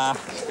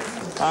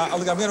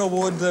 Look, I'm going to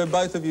award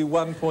both of you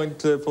 1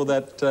 point for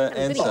that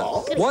answer.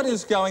 What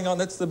is going on?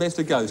 That's the best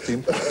it goes,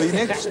 Tim.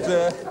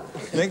 The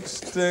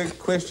next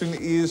question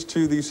is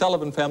to the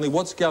Sullivan family.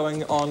 What's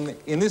going on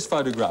in this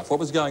photograph? What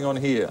was going on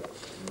here?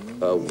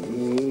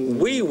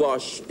 We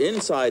wash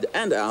inside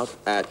and out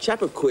at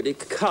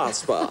Chappaquiddick Car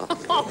Spa.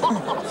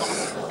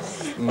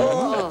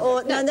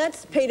 No,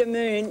 that's Peter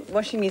Moon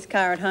washing his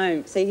car at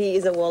home. See, he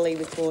is a Wally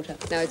with water.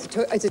 No, it's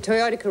a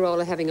Toyota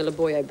Corolla having a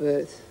Laboyo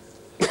birth.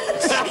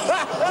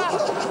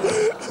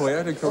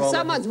 Toyota Corolla. Well,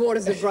 someone's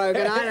waters are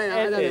broken.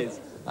 I don't know.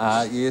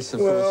 Yes, of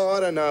course. Well, I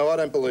don't know. I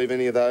don't believe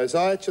any of those.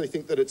 I actually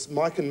think that it's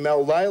Mike and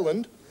Mel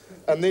Leyland,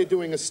 and they're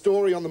doing a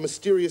story on the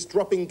mysterious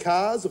dropping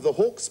cars of the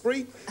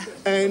Hawkesbury,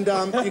 and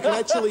you can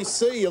actually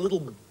see a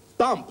little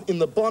bump in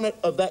the bonnet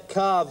of that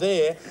car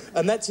there,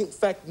 and that's in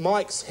fact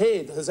Mike's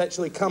head has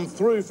actually come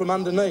through from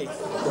underneath.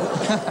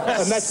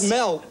 And that's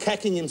Mel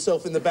cacking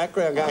himself in the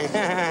background going, ha,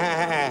 ha,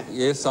 ha, ha.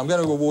 Yes, I'm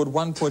going to award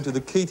 1 point to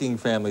the Keating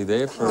family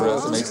there for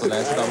some excellent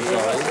answer. I'm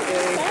sorry.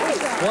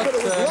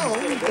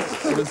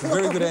 It was a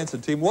very good answer,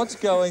 Tim. What's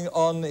going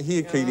on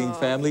here, Keating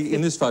family,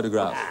 in this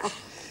photograph?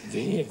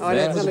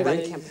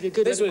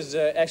 This was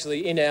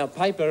actually in our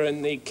paper,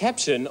 and the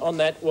caption on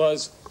that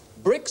was,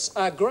 "Bricks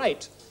are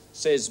great,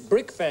 says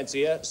brick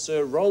fancier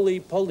Sir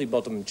Roly-Poly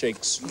Bottom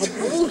Cheeks."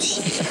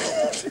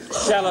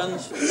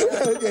 Challenge.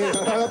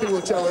 I think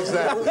we'll challenge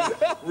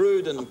that.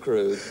 Rude and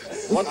crude.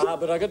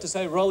 But I got to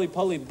say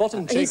Roly-Poly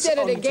Bottom Cheeks. He said it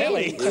on again.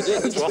 telly.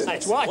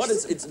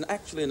 Twice. It's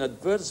actually an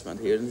advertisement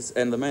here,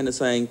 and the man is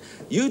saying,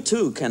 "You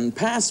too can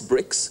pass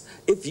bricks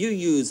if you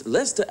use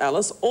Lester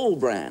Alice All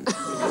Brand."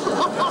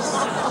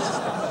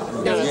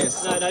 No,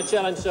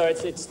 challenge. Sorry,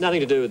 it's nothing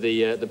to do with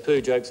the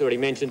poo jokes already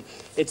mentioned.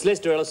 It's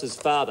Lester Ellis's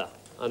father.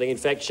 I think, in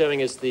fact,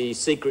 showing us the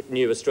secret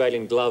new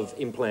Australian glove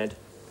implant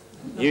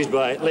used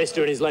by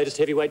Lester in his latest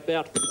heavyweight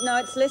bout. No,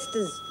 it's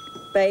Lester's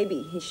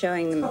baby. He's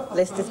showing them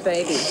Lester's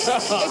baby. It's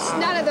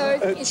none of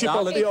those. Chip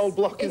off the old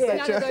block, is it's that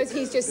none of those.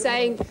 He's just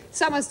saying,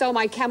 someone stole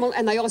my camel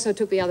and they also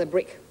took the other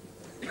brick.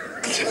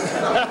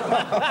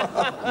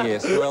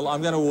 Yes, well,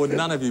 I'm going to award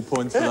none of you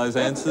points for those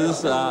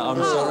answers. I'm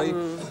sorry.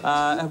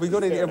 Have we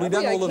got any? Have we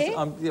done all of?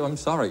 I'm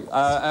sorry.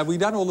 Have we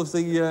done all of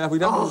the? Have we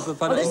done all of the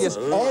photos? Yes.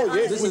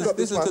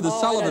 This is to the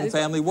Sullivan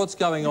family. What's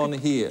going on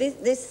here?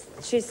 This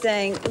she's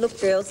saying, look,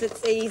 girls,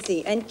 it's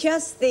easy, and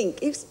just think,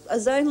 if it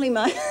was only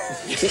my.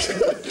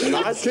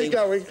 Keep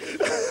going.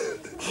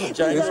 It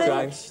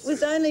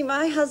was only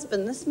my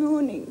husband this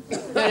morning. No,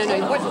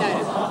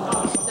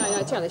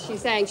 Charlie.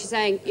 She's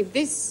saying, if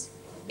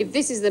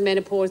this is the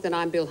menopause, then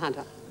I'm Bill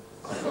Hunter.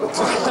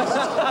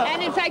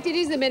 And in fact, it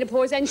is the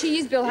menopause, and she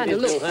is Bill Hunter.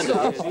 Look,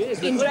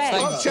 in drag.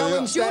 I've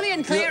challenged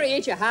Julian, Clary,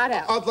 eat your heart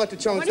out. I'd like to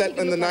challenge that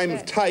in the name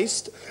of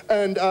taste,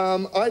 and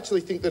I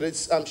actually think that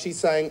it's she's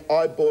saying,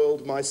 "I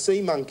boiled my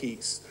sea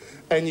monkeys."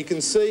 And you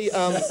can see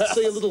a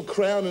little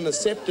crown and a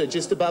sceptre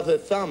just above her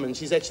thumb, and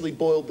she's actually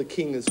boiled the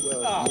king as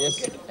well.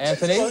 Yes,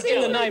 Anthony. Well, in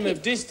the name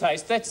of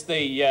distaste, that's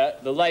the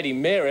Lady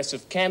Mayoress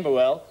of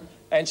Camberwell,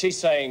 and she's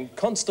saying,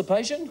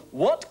 "Constipation?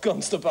 What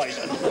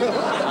constipation?"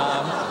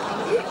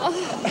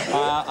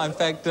 In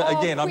fact,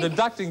 again, I'm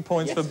deducting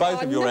points for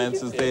both of your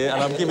answers there,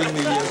 and I'm giving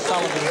the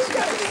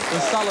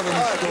Sullivan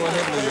score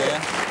heavily there.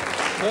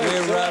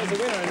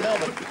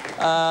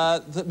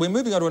 We're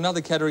moving on to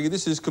another category.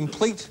 This is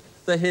complete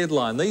the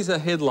headline. These are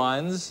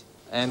headlines,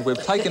 and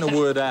we've taken a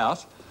word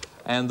out.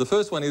 And the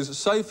first one is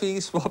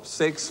Sophie swaps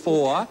sex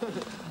for,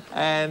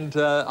 and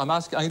I'm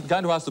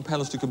going to ask the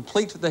panellists to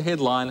complete the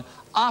headline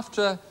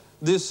after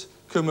this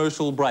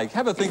commercial break.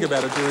 Have a think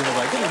about it during the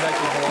break. Give me back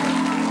your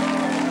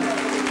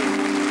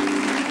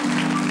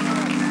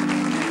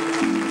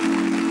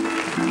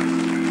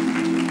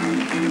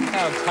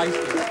How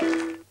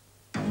tasty.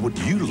 Would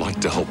you like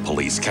to help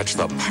police catch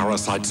the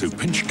parasites who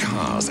pinch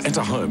cars,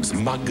 enter homes,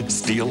 mug,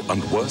 steal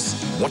and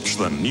worse? Watch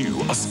the new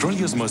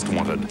Australia's Most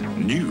Wanted.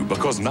 New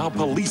because now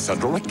police are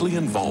directly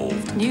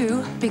involved.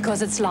 New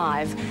because it's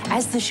live.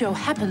 As the show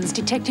happens,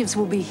 detectives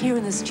will be here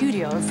in the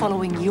studio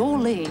following your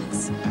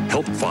leads.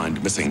 Help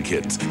find missing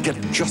kids. Get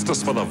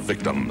justice for the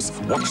victims.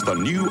 Watch the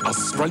new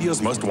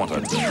Australia's Most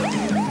Wanted.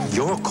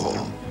 Your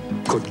call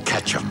could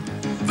catch them.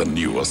 The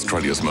new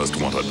Australia's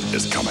Most Wanted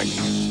is coming.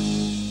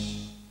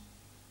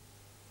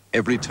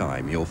 Every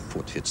time your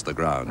foot hits the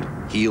ground,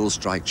 heel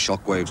strike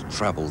shockwaves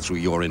travel through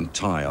your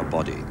entire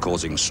body,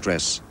 causing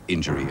stress,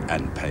 injury,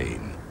 and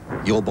pain.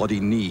 Your body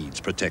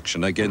needs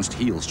protection against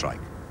heel strike.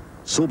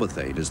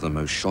 Sorbothane is the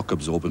most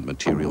shock-absorbent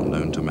material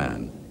known to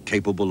man,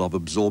 capable of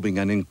absorbing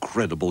an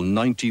incredible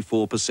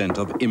 94%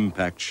 of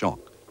impact shock.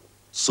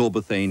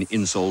 Sorbothane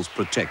insoles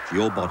protect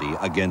your body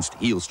against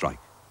heel strike.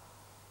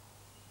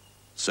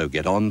 So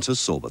get on to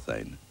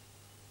Sorbothane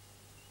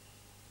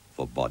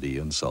for body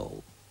and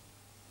soul.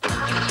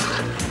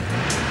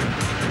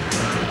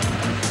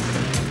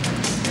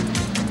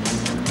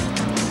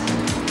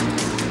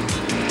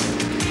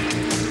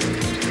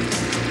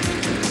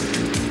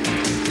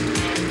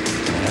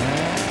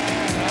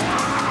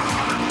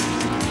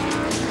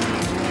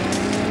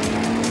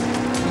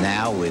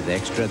 Now with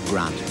extra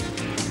grunt,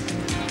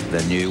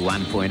 the new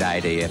 1.8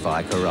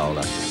 EFI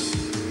Corolla.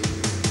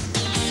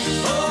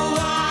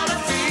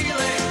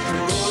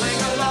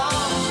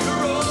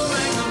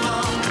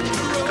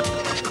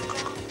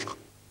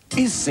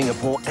 Is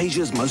Singapore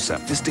Asia's most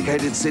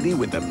sophisticated city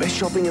with the best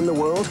shopping in the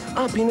world?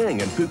 Are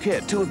Penang and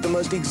Phuket two of the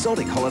most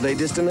exotic holiday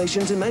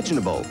destinations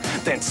imaginable?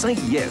 Then say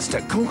yes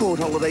to Concord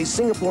Holidays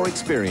Singapore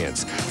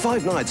Experience.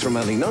 5 nights from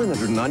only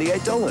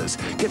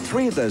 $998. Get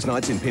 3 of those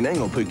nights in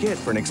Penang or Phuket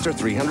for an extra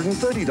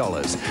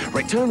 $330.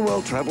 Return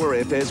World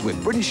Traveller airfares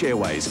with British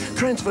Airways,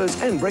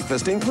 transfers and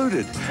breakfast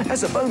included.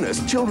 As a bonus,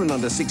 children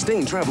under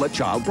 16 travel at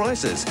child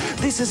prices.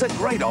 This is a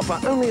great offer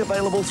only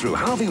available through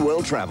Harvey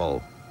World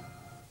Travel.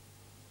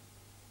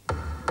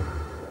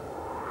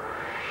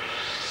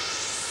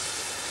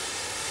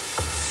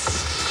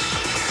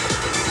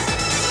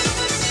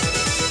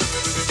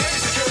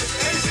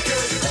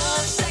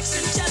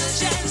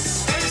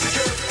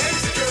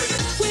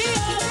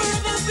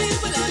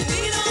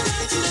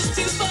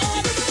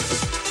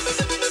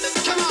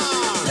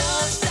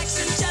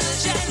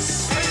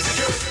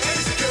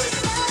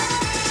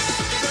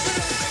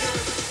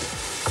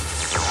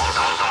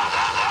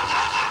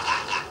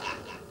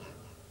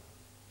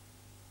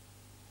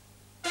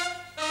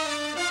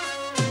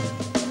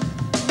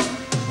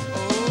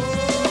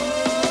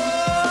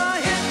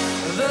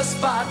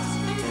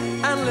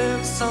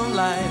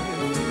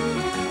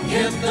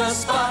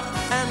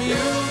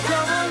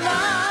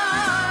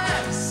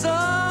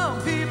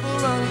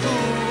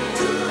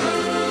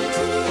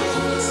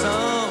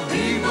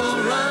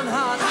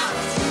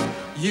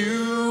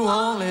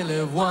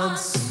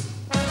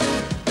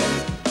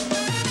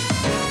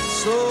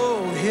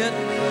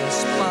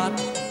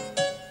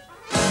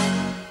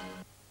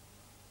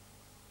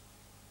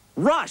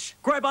 Rush!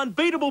 Grab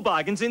unbeatable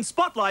bargains in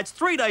Spotlight's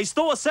 3-day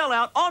store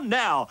sellout on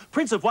now.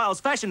 Prince of Wales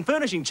fashion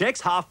furnishing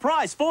checks, half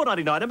price,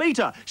 $4.99 a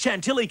metre.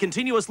 Chantilly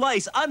continuous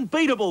lace,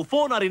 unbeatable,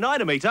 $4.99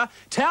 a metre.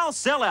 Towel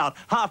sellout,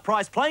 half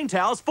price plain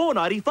towels,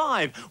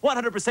 $4.95.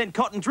 100%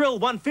 cotton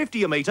drill,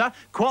 $1.50 a metre.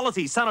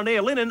 Quality Sun and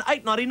Air linen,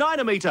 $8.99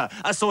 a metre.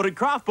 Assorted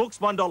craft books,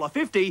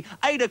 $1.50.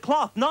 Ada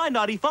cloth,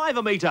 $9.95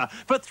 a metre.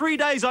 For 3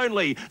 days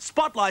only.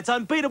 Spotlight's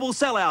unbeatable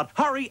sellout.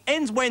 Hurry,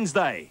 ends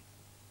Wednesday.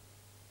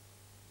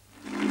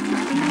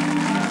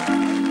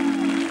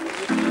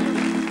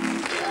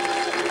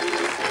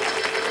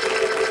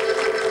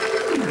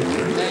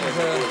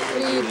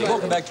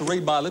 Welcome back to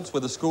Read My Lips,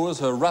 where the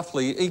scores are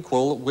roughly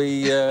equal.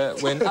 We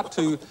went up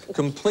to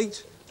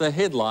complete the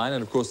headline,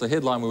 and of course the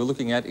headline we were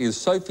looking at is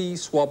Sophie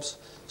swaps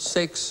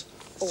sex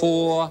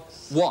for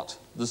what?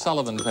 The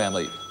Sullivan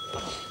family.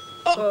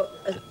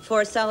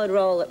 For a salad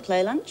roll at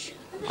play lunch.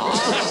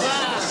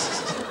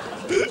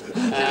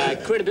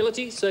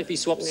 Credibility. Sophie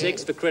swapped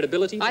sex for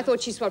credibility. I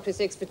thought she swapped her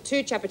sex for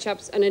 2 Chappa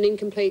Chups and an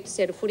incomplete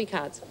set of footy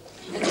cards.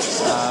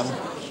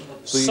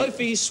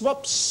 Sophie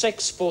swaps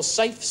sex for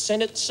safe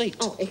Senate seat.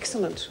 Oh,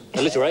 excellent.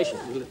 Alliteration.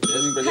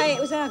 Hey,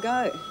 it was our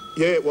go.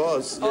 Yeah, it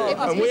was. Oh,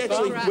 Yeah. And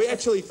it's we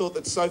actually thought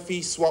that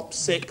Sophie swapped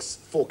sex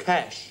for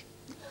cash.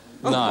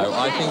 No,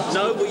 I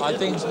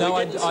think for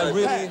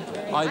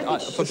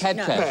Pat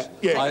Cash.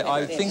 Yeah.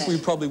 I think we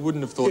probably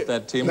wouldn't have thought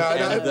that, Tim. No,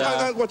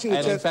 and watching the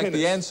and in fact, tennis.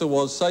 the answer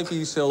was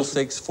Sophie sells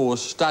sex for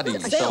study.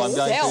 So I'm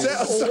going to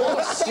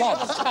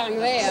swap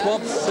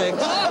sex.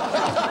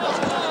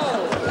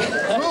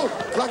 Well,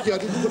 lucky I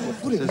didn't put my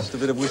foot in. Just a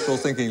bit of wishful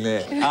thinking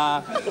there.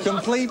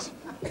 Complete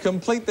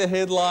the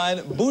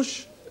headline.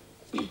 Bush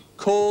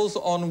calls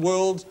on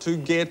world to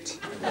get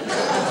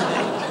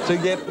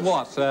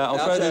what? I'll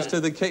throw this to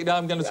the key. No,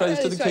 I'm going to throw this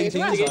to the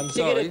Keatings. I'm To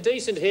sorry. get a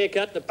decent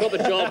haircut and a proper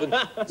job and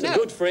some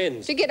good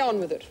friends. To get on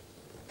with it.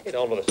 Get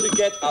on with it. To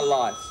get a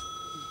life.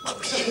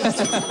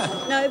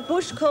 No,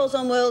 Bush calls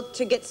on World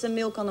to get some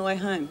milk on the way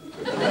home.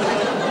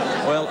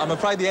 Well, I'm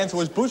afraid the answer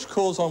was Bush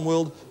calls on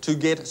World to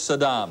get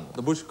Saddam.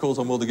 The Bush calls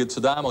on World to get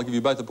Saddam. I'll give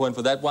you both a point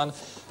for that one.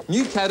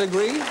 New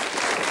category.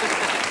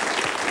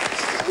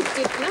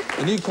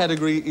 The new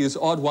category is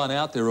odd one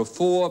out. There are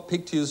 4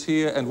 pictures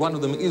here, and one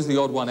of them is the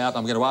odd one out.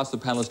 I'm going to ask the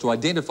panellists to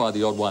identify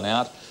the odd one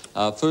out.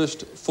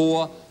 First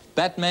 4,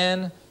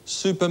 Batman,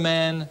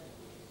 Superman,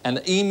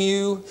 an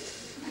emu,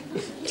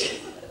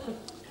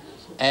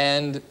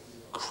 and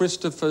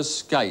Christopher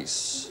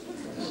Skase.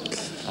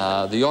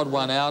 The odd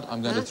one out,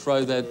 I'm going to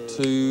throw that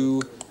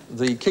to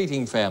the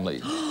Keating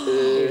family.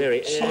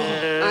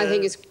 I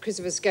think it's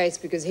Christopher Skase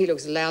because he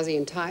looks lousy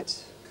in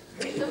tights.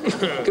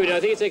 Good, I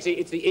think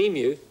it's the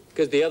emu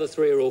because the other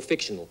 3 are all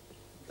fictional.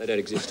 They don't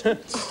exist. I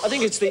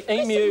think it's the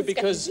emu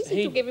because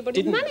he didn't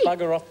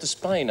bugger off to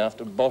Spain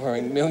after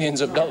borrowing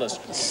millions of dollars.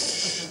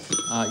 Yes.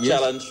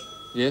 Challenge.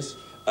 Yes?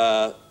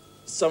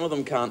 Some of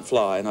them can't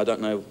fly, and I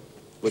don't know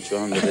which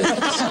one it is.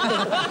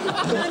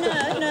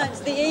 No,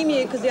 it's the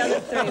emu because the other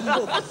 3 are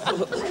books.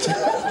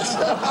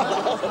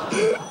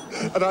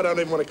 And I don't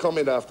even want to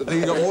comment after that.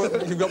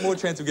 You've got more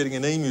chance of getting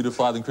an emu to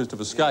fly than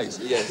Christopher Skase.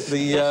 Yes.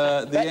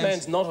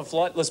 Batman's not a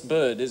flightless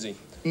bird, is he?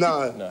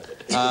 No.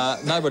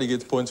 Nobody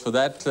gets points for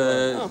that.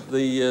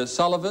 The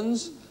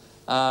Sullivans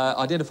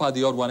identified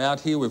the odd one out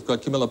here. We've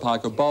got Camilla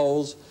Parker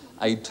Bowles,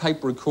 a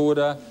tape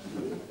recorder,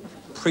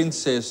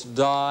 Princess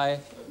Di,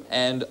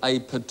 and a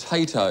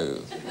potato.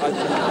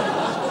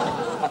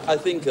 I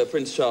think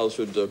Prince Charles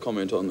should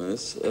comment on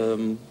this.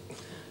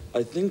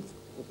 I think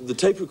the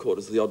tape recorder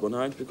is the odd one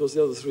out because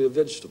the other 3 are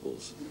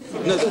vegetables. No.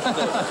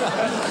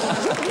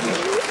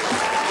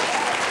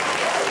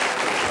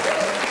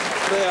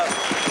 They are.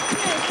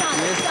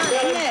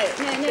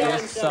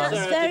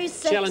 That's very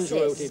sexist. Challenge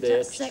royalty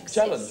there.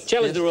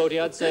 Challenge the royalty.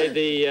 I'd say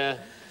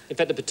in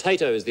fact, the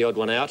potato is the odd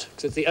one out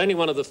because it's the only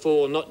one of the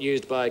 4 not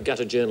used by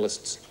gutter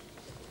journalists.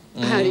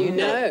 How do you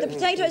know? The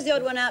potato is the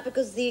odd one out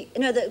because the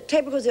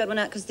tape recorder is the odd one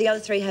out because the other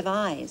 3 have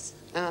eyes.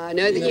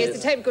 Yes,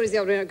 the tape recorder is the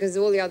odd one out because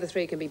all the other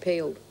 3 can be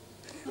peeled.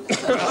 No,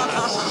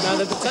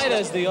 the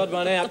potato's the odd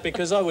one out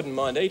because I wouldn't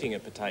mind eating a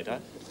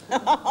potato.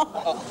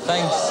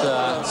 Thanks.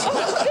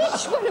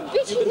 What a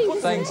bitch you think.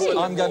 Thanks.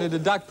 I'm going to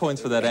deduct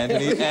points for that,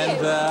 Anthony,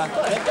 and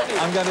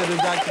I'm going to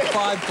deduct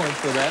 5 points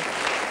for that.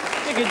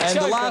 And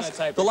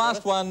the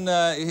last one,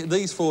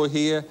 these 4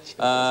 here,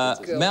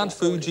 Mount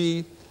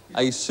Fuji,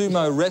 a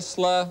sumo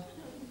wrestler,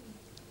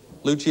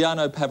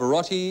 Luciano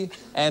Pavarotti,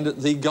 and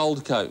the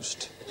Gold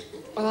Coast.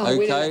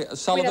 Okay,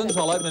 Sullivans,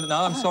 I'll open it.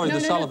 No, I'm sorry, the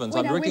Sullivans.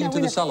 I'm directing it to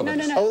the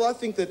Sullivans. Oh, I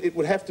think that it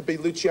would have to be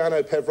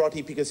Luciano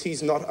Pavarotti because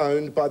he's not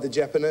owned by the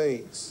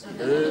Japanese.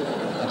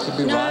 That could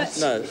be right.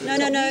 No,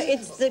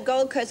 it's the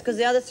Gold Coast because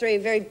the other 3 are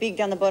very big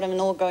down the bottom and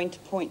all going to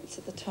points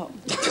at the top.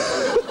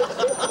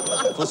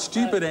 For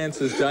stupid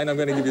answers, Jane, I'm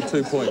going to give you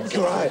 2 points.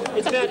 Great.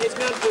 It's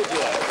Mount Fuji.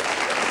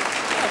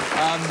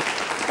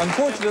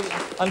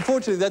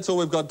 Unfortunately, that's all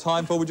we've got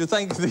time for. Would you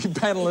thank the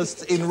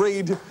panellists in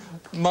Read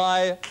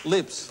My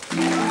Lips?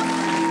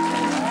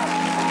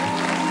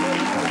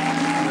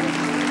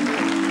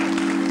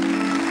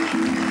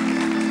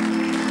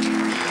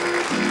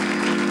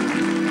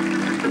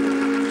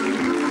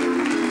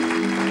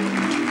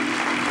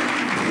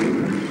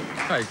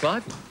 Hey,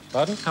 Clive.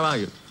 Pardon? How are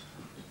you?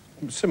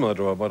 Similar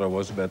to what I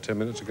was about 10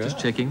 minutes ago. Just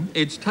checking.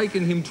 It's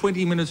taken him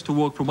 20 minutes to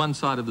walk from one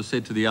side of the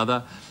set to the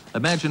other.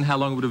 Imagine how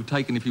long it would have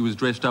taken if he was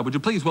dressed up. Would you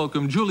please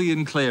welcome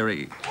Julian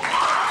Clary?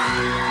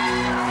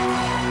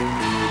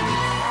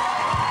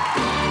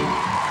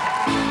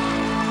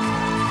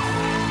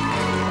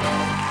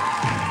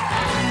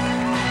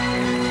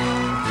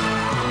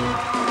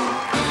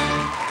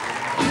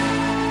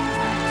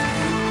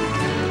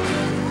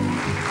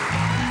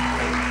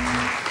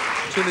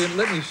 Julian,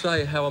 let me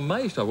say how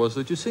amazed I was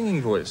at your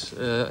singing voice.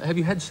 Have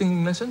you had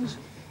singing lessons?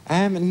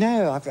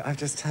 No, I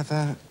just have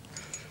a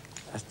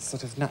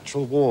sort of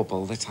natural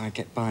warble that I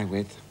get by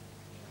with.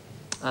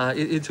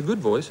 It's a good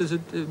voice. Is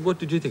it? What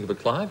did you think of it,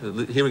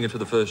 Clive? Hearing it for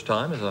the first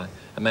time, as I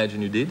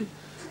imagine you did?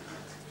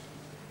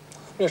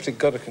 I haven't actually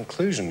got a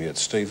conclusion yet,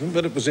 Stephen,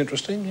 but it was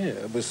interesting, yeah.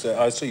 It was,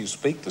 I see you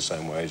speak the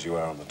same way as you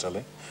are on the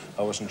telly.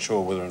 I wasn't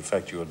sure whether, in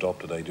fact, you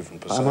adopted a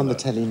different persona. I'm on the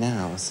telly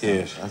now, so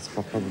yes. That's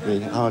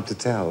probably hard to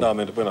tell. No, I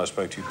mean, when I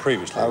spoke to you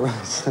previously. Oh,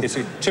 right. You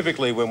see,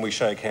 typically when we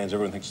shake hands,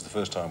 everyone thinks it's the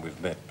first time we've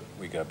met, but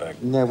we go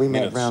back No, we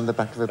minutes. met round the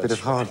back of a bit of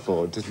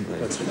hardboard, didn't we?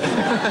 That's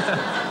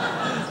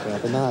right.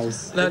 Rather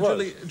nice. Now,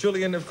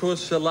 Julian, of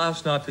course,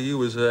 last night for you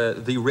was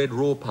the Red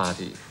Raw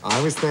party.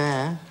 I was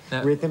there.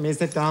 Now, Rhythm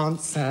is a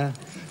dancer.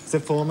 It's a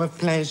form of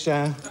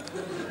pleasure.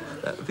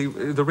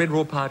 The Red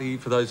Raw party,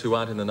 for those who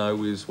aren't in the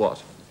know, is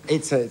what?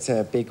 It's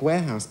a big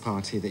warehouse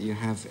party that you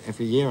have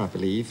every year, I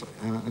believe,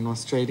 on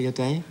Australia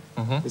Day.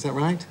 Mm-hmm. Is that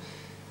right?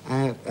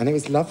 And it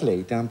was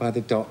lovely down by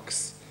the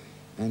docks.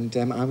 And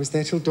I was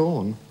there till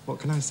dawn. What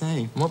can I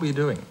say? What were you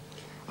doing?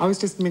 I was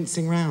just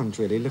mincing round,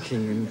 really,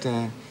 looking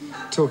and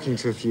talking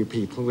to a few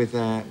people with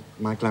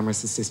my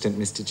glamorous assistant,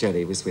 Mr.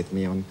 Gerry, was with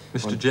me on...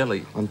 Mr.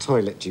 Jelly? On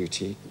toilet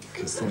duty,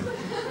 because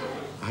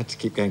I had to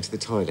keep going to the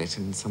toilet,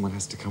 and someone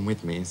has to come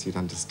with me, as you'd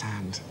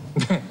understand.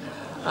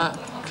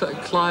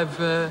 Clive,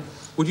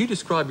 would you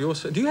describe your...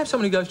 Do you have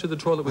someone who goes to the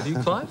toilet with you,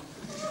 Clive?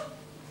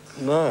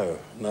 No,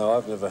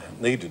 I've never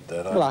needed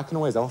that. Well, I can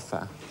always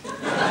offer. It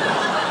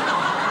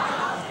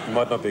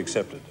might not be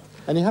accepted.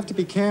 And you have to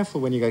be careful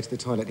when you go to the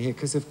toilet here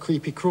because of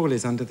creepy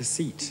crawlies under the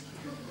seat.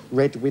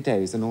 Red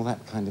widows and all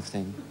that kind of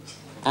thing.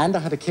 And I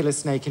had a killer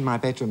snake in my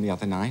bedroom the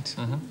other night.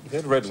 If you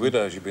had red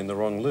widows, you'd be in the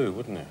wrong loo,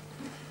 wouldn't you?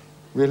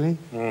 Really?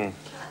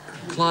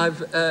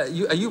 Clive,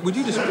 would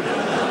you describe...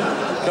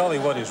 Golly,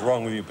 what is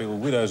wrong with you people?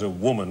 Widow's a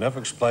woman. Have to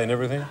explain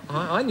everything.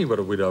 I knew what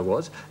a widow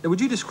was. Now,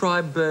 would you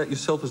describe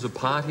yourself as a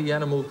party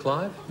animal,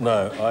 Clive?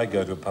 No, I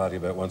go to a party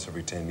about once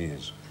every 10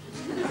 years.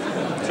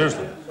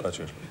 Seriously, quite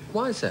seriously.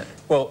 Why is that?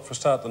 Well, for a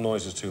start, the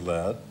noise is too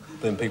loud.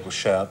 Then people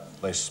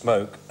shout, they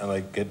smoke, and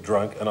they get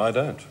drunk, and I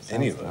don't.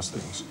 Any of those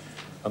things.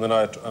 And then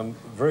I'm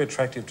very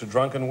attractive to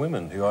drunken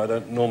women, who I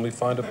don't normally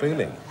find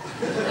appealing.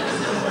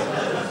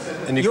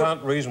 And you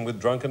can't reason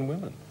with drunken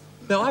women.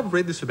 Now, I've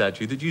read this about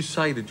you, that you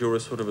say that you're a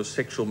sort of a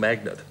sexual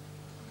magnet.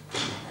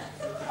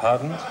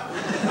 Pardon?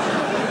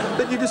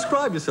 But you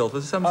describe yourself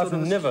as some sort of...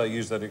 I've never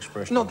used that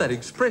expression. Not that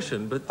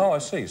expression, but... Oh, I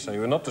see. So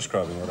you're not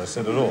describing what I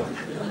said at all.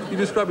 You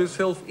describe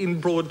yourself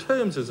in broad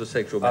terms as a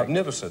sexual magnet. I've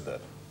never said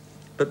that.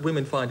 But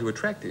women find you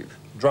attractive.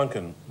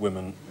 Drunken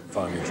women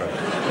find me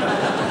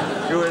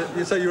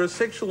attractive. So you're a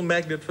sexual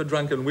magnet for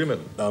drunken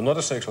women? No, I'm not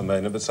a sexual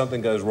magnet, but something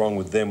goes wrong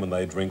with them when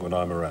they drink when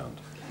I'm around.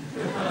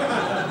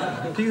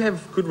 Do you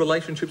have good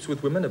relationships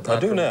with women? I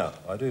do now.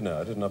 I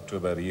didn't up to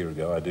about a year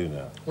ago. I do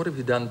now. What have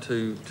you done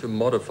to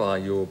modify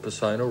your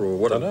persona, or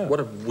what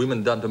have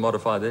women done to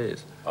modify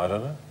theirs? I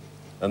don't know.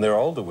 And there are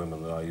older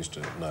women that I used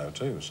to know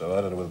too, so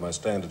I don't know whether my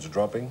standards are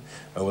dropping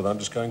or whether I'm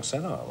just going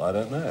senile. I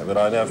don't know. But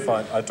I now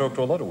find I talk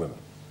to a lot of women.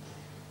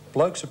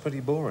 Blokes are pretty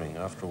boring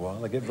after a while.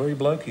 They get very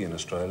blokey in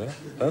Australia,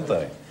 don't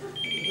they?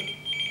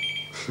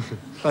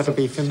 That'll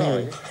be for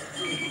me.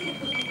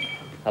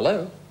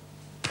 Hello?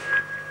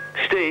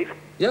 Steve?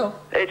 Yeah?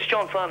 It's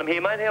John Farnham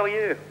here, mate. How are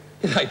you?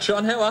 Hey,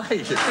 John, how are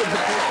you?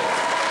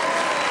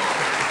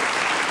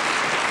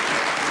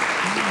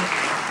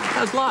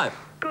 How's life?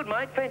 Good,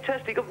 mate.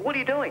 Fantastic. What are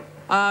you doing?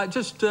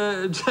 Just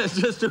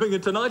doing a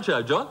Tonight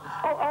Show, John.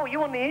 Oh,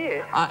 you on the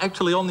air?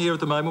 Actually on the air at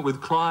the moment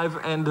with Clive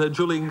and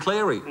Julian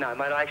Clary. No,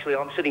 mate, actually,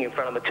 I'm sitting in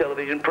front of the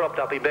television, propped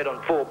up in bed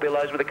on 4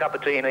 pillows with a cup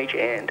of tea in each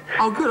hand.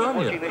 Oh, good on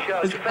you. Watching the show.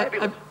 It's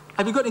fabulous.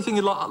 Have you got anything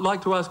you'd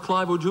like to ask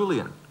Clive or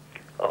Julian?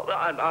 Oh,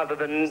 other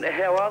than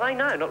how are they?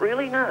 No, not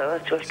really, no.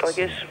 That's just, I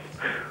guess...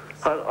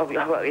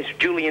 is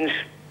Julian's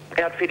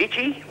outfit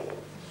itchy?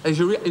 Is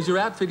your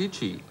outfit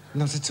itchy?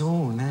 Not at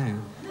all, no.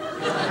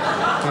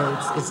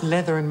 No, it's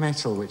leather and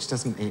metal, which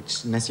doesn't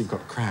itch unless you've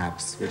got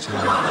crabs, which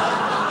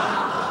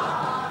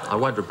I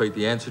won't repeat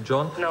the answer,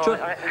 John. No,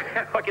 John...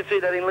 I can see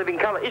that in living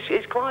colour.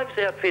 Is Clive's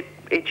outfit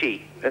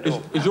itchy at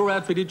all? Is your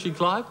outfit itchy,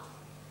 Clive?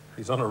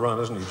 He's on a run,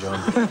 isn't he, John?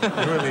 He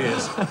really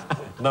is.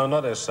 No,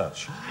 not as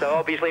such. So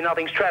obviously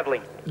nothing's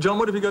travelling. John,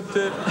 what have you got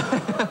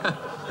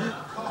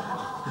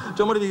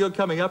John, what have you got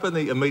coming up in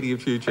the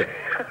immediate future?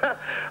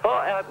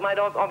 Mate,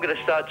 I'm going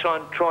to start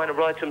trying to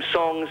write some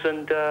songs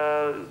and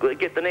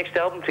get the next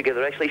album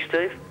together, actually,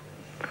 Steve.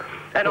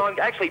 And I'm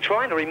actually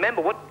trying to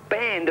remember what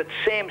band that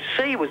Sam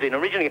C was in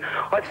originally.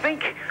 I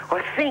think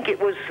it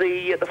was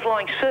the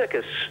Flying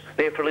Circus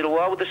there for a little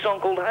while with the song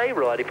called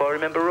Hayride, if I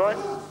remember right.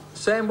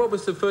 Sam, what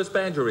was the first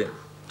band you're in?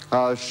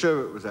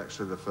 Sherbet was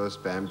actually the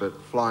first band, but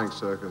Flying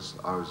Circus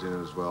I was in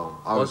as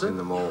well. I was in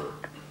them all.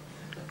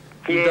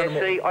 Yeah,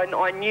 see,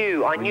 I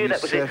knew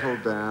that was it.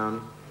 Settled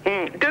down.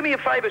 Do me a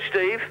favour,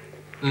 Steve.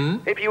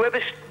 If you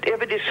ever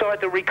decide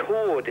to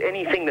record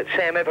anything that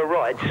Sam ever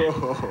writes,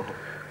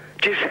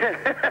 just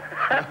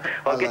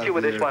I'll get you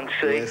with this one,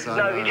 see?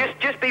 Yes,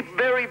 just be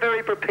very,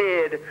 very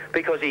prepared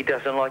because he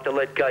doesn't like to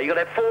let go. You've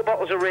got to have 4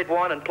 bottles of red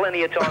wine and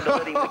plenty of time to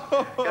let him,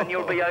 and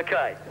you'll be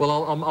okay. Well,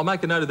 I'll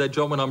make a note of that,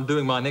 John, when I'm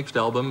doing my next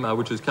album,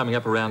 which is coming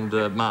up around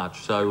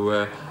March.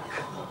 So,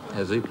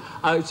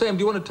 Sam, do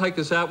you want to take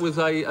us out with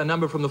a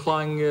number from the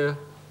Flying...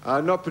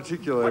 Not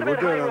particularly. What about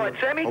Hayride,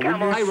 Sammy?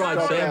 Come on.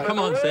 Hayride, Sam. Come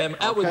on, Sam.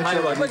 Out with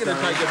Hayride. We're going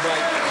to take a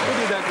break. We'll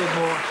be back with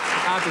more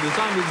after this.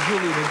 I'm with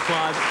Julian and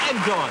Clive and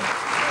John.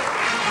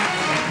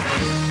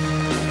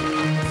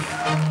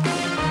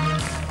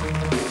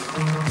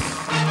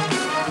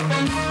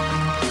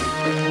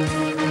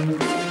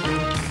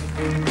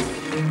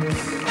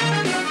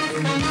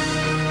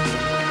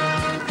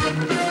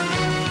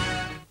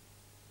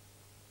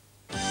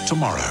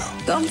 Tomorrow.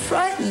 I'm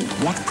frightened.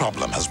 What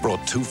problem has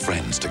brought 2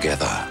 friends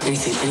together?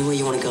 Anything, anywhere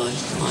you want to go,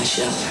 I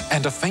shall.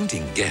 And a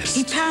fainting guest.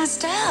 He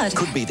passed out.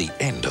 Could be the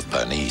end of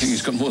Bernice. I think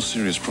he's got more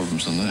serious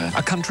problems than that.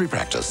 A Country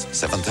Practice,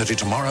 7:30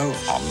 tomorrow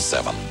on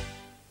 7.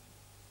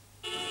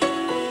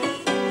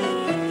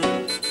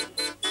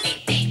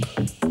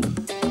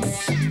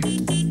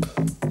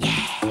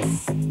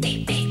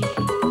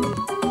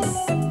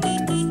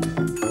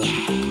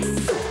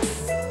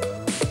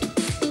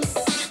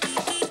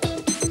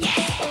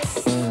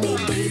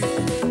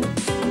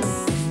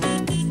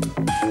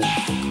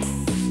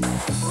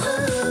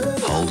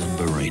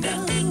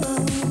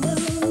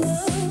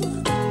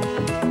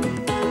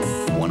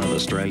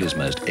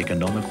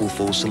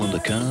 powerful four-cylinder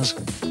cars,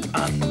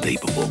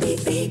 unbeatable.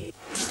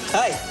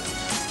 Hey,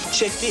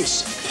 check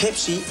this.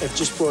 Pepsi have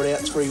just brought out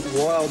 3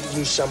 wild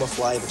new summer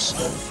flavours.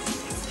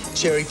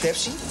 Cherry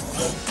Pepsi,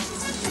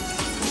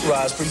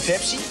 raspberry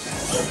Pepsi,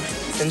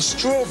 and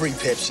strawberry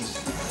Pepsi.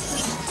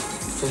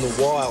 From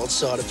the wild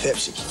side of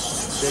Pepsi.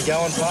 They're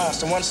going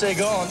fast, and once they're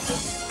gone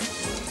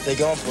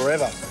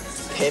forever.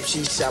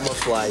 Pepsi summer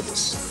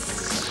flavours.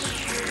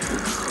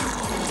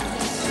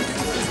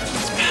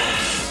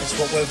 It's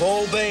what we've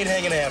all been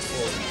hanging out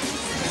for.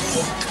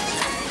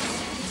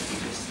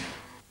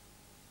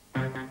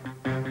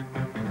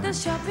 The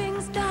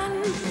shopping's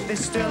done.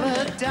 There's still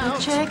a doubt.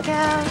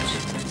 Checkout.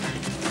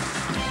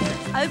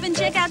 Open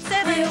checkout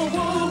 7. Real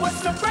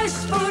Woolworths, the fresh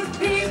food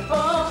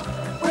people,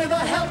 with a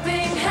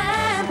helping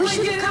hand We for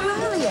should you. have come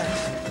earlier.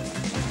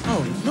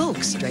 Oh,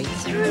 look, straight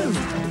through.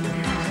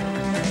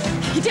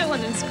 You don't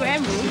want them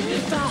scrambled.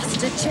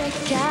 Faster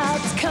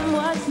checkouts, come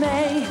what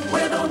may.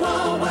 We're the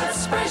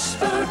Woolworths fresh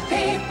food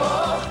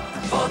people,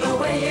 for the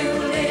way you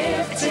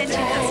live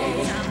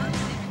today.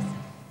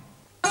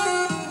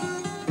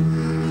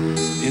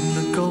 In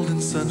the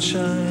golden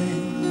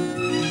sunshine,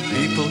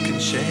 people can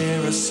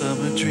share a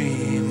summer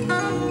dream.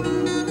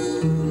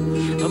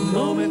 A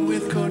moment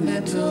with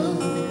Cornetto.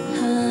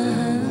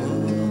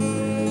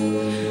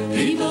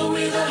 People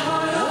with a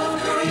heart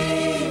of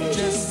green,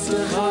 just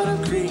a heart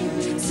of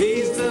green,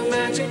 sees the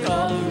magic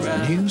all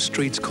around. New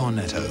Streets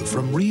Cornetto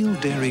from real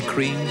dairy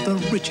cream, the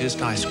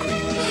richest ice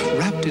cream,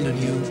 wrapped in a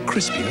new,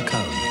 crispier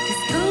cone.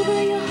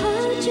 Discover your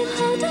heart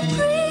of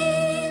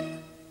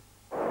green.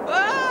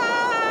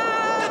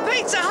 The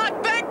Pizza Hut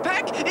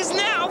backpack is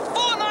now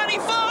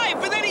 $4.95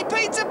 with any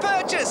pizza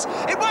purchase.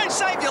 It won't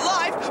save your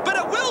life, but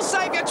it will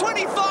save you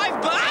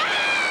 $25.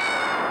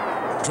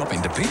 Drop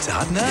into Pizza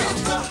Hut now.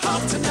 The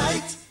hot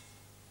tonight.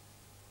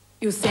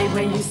 You'll save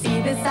when you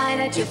see the sign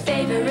at your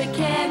favourite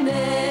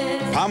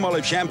chemist.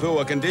 Palmolive shampoo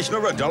or conditioner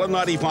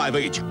 $1.95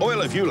 each.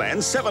 Oil of Ulan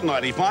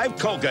 $7.95.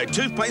 Colgate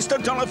toothpaste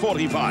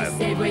 $1.45.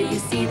 Save where you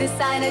see the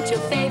sign at your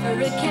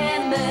favourite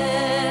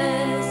chemist.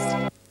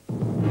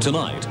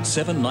 Tonight,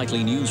 7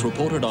 nightly news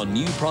reported on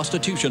new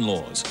prostitution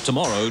laws.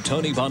 Tomorrow,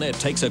 Tony Barnett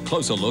takes a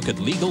closer look at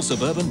legal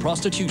suburban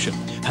prostitution.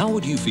 How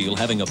would you feel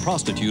having a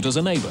prostitute as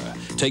a neighbour?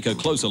 Take a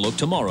closer look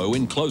tomorrow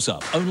in Close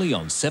Up, only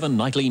on 7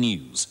 nightly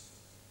news.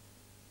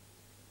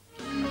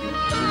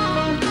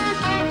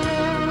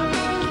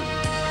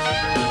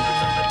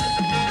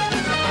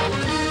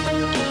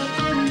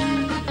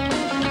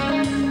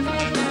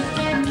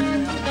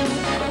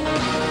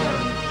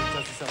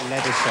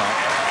 Leather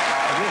shop.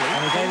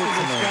 And he gave it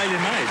to me.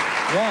 Australian made.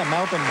 Yeah,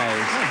 Melbourne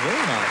made. Oh,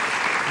 very nice.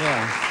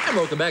 Yeah. And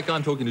welcome back.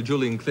 I'm talking to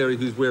Julian Clary,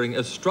 who's wearing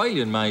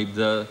Australian-made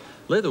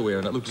leatherwear,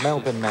 and it looks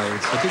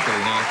Melbourne-made.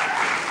 Particularly nice.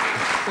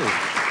 Cool.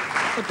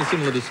 Not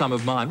dissimilar to some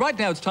of mine. Right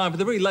now, it's time for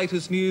the very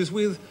latest news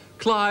with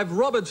Clive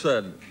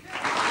Robertson.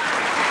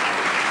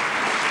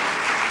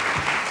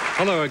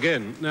 Hello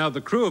again. Now,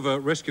 the crew of a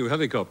rescue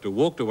helicopter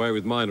walked away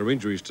with minor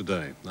injuries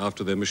today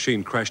after their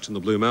machine crashed in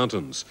the Blue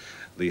Mountains.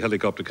 The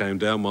helicopter came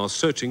down while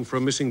searching for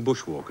a missing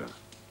bushwalker.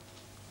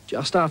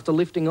 Just after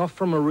lifting off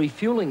from a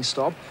refuelling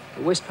stop,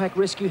 the Westpac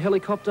rescue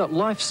helicopter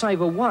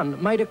Lifesaver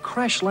 1 made a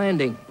crash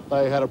landing.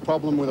 They had a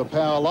problem with a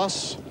power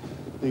loss.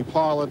 The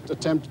pilot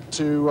attempted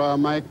to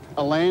make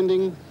a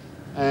landing,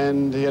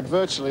 and he had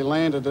virtually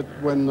landed it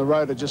when the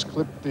rotor just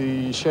clipped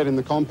the shed in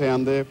the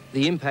compound there.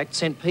 The impact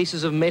sent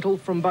pieces of metal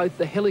from both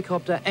the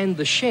helicopter and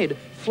the shed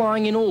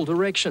flying in all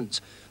directions.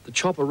 The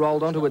chopper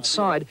rolled onto its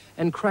side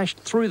and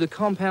crashed through the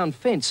compound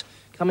fence,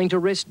 coming to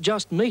rest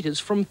just metres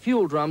from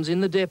fuel drums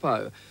in the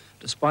depot.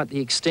 Despite the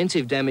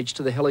extensive damage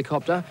to the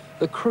helicopter,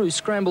 the crew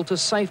scrambled to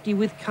safety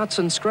with cuts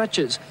and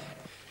scratches.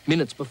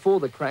 Minutes before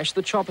the crash,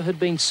 the chopper had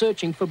been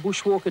searching for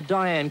bushwalker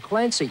Diane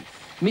Clancy,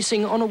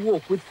 missing on a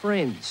walk with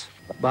friends.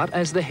 But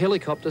as the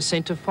helicopter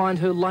sent to find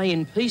her lay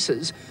in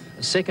pieces,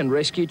 a second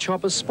rescue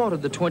chopper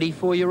spotted the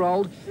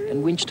 24-year-old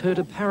and winched her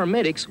to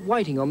paramedics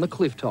waiting on the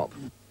cliff top.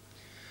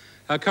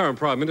 Our current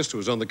Prime Minister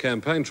was on the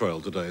campaign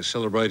trail today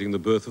celebrating the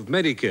birth of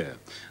Medicare.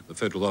 The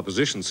federal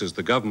opposition says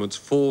the government's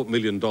 $4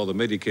 million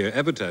Medicare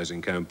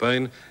advertising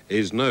campaign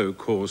is no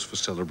cause for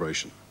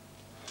celebration.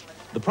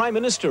 The Prime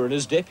Minister and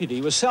his deputy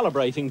were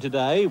celebrating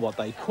today what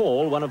they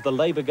call one of the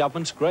Labor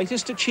government's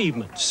greatest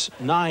achievements,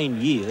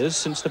 9 years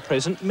since the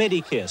present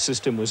Medicare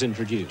system was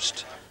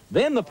introduced.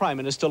 Then the Prime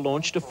Minister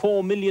launched a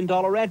 $4 million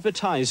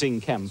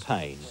advertising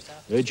campaign,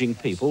 urging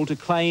people to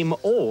claim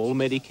all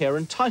Medicare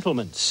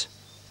entitlements.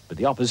 But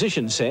the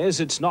opposition says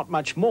it's not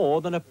much more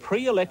than a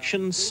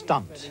pre-election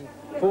stunt.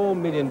 $4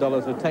 million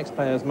of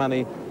taxpayers'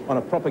 money on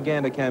a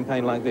propaganda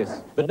campaign like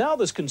this. But now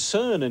there's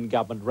concern in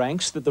government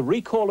ranks that the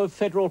recall of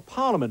federal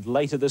parliament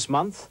later this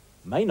month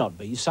may not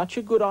be such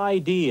a good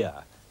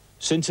idea,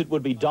 since it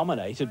would be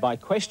dominated by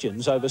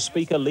questions over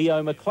Speaker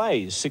Leo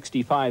Maclay's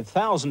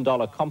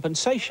 $65,000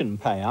 compensation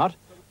payout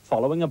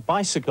following a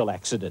bicycle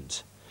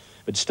accident.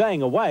 But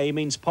staying away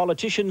means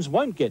politicians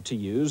won't get to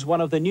use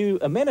one of the new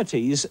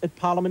amenities at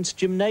Parliament's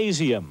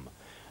gymnasium,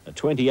 a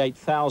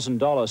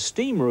 $28,000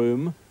 steam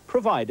room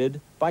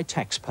provided by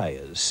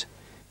taxpayers.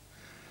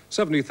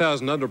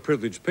 70,000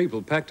 underprivileged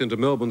people packed into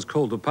Melbourne's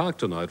Calder Park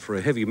tonight for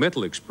a heavy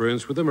metal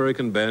experience with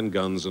American band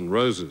Guns N'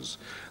 Roses.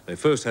 They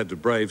first had to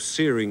brave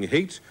searing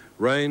heat,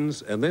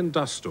 rains and then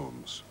dust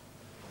storms.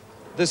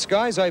 The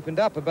skies opened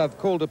up above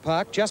Calder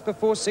Park just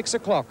before 6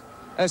 o'clock.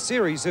 A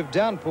series of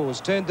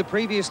downpours turned the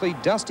previously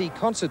dusty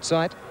concert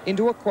site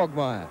into a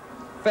quagmire.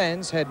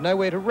 Fans had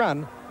nowhere to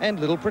run and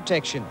little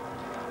protection.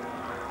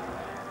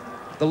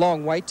 The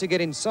long wait to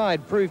get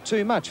inside proved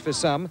too much for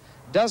some.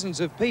 Dozens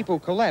of people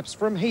collapsed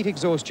from heat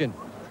exhaustion.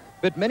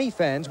 But many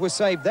fans were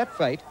saved that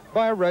fate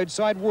by a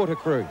roadside water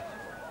crew.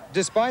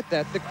 Despite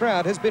that, the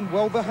crowd has been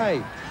well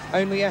behaved.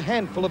 Only a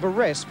handful of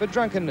arrests for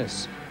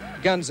drunkenness.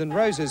 Guns N'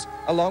 Roses,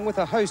 along with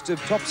a host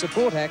of top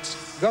support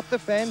acts, got the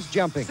fans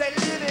jumping.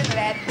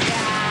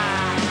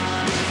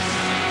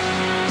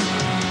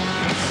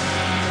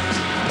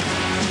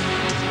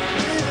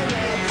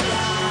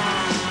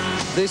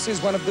 This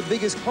is one of the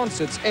biggest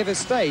concerts ever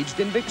staged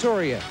in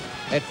Victoria.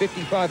 At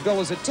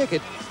 $55 a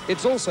ticket,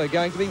 it's also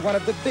going to be one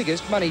of the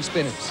biggest money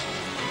spinners.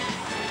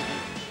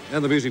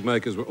 And the music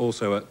makers were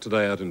also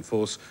today out in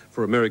force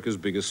for America's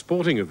biggest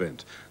sporting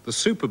event, the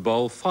Super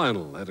Bowl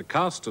final, had a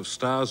cast of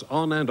stars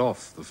on and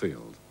off the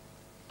field.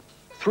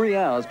 3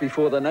 hours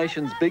before the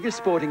nation's biggest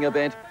sporting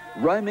event,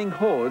 roaming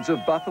hordes of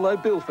Buffalo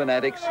Bill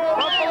fanatics,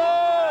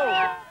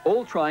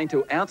 all trying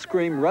to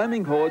outscream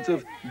roaming hordes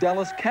of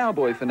Dallas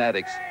Cowboy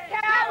fanatics.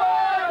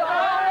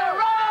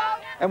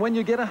 And when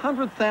you get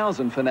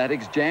 100,000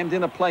 fanatics jammed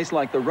in a place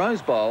like the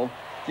Rose Bowl,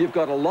 you've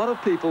got a lot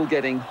of people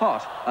getting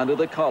hot under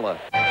the collar.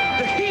 The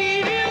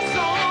heat is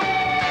on.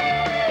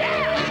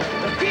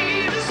 Yeah, the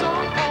heat is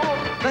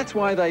on. That's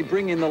why they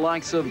bring in the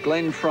likes of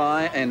Glenn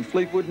Fry and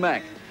Fleetwood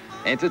Mac.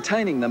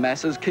 Entertaining the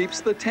masses keeps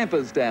the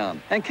tempers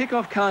down, and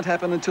kick-off can't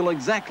happen until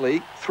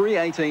exactly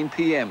 3:18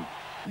 p.m.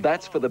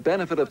 That's for the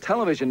benefit of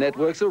television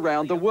networks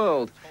around the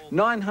world.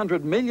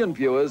 900 million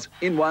viewers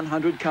in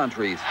 100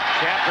 countries.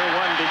 Chapter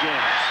 1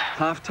 begins.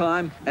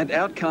 Half-time, and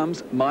out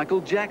comes Michael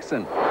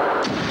Jackson.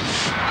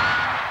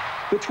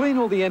 Between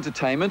all the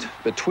entertainment,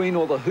 between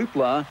all the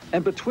hoopla,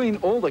 and between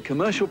all the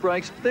commercial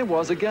breaks, there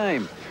was a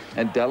game.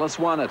 And Dallas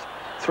won it,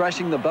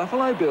 thrashing the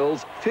Buffalo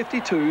Bills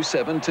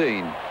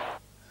 52-17.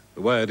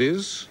 The way it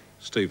is,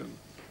 Stephen.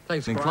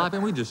 Thanks, Clive.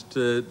 And we just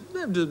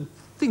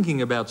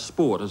thinking about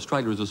sport.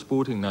 Australia is a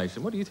sporting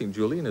nation. What do you think,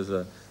 Julian, as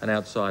an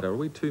outsider? Are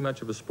we too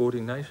much of a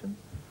sporting nation?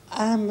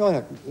 Well, no, I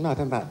don't know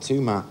about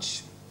too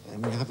much. I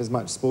mean, you have as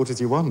much sport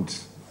as you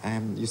want.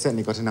 You've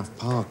certainly got enough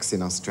parks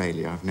in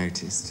Australia, I've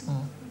noticed.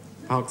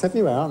 Parks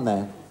everywhere, aren't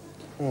there?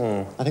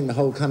 I think the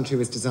whole country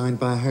was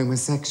designed by a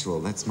homosexual.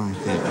 That's my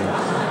theory.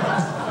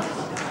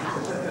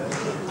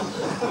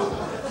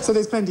 So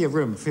there's plenty of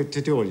room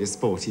to do all your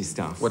sporty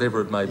stuff.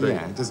 Whatever it may be.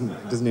 Yeah, it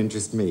doesn't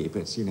interest me,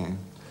 but, you know.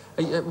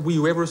 Were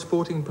you ever a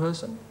sporting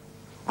person?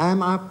 I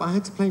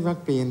had to play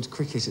rugby and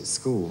cricket at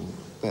school,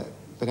 but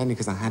only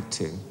because I had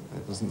to.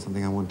 It wasn't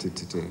something I wanted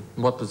to do.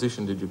 What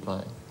position did you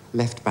play?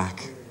 Left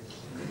back.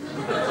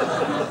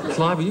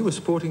 Clive, are you a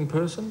sporting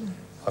person?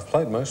 I've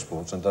played most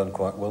sports and done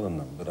quite well in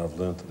them, but I've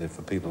learned that they're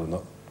for people who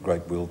have not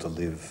great will to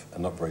live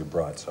and not very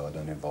bright, so I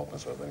don't involve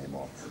myself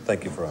anymore.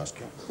 Thank you for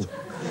asking.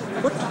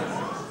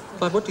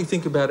 Clive, what do you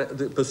think about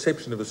the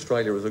perception of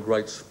Australia as a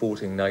great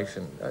sporting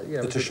nation? You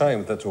know, it's a shame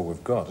that that's all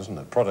we've got, isn't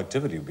it?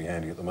 Productivity would be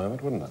handy at the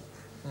moment, wouldn't it?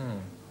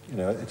 You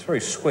know, it's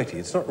very sweaty.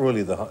 It's not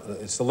really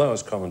it's the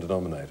lowest common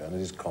denominator, and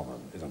it is common,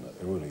 isn't it?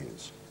 It really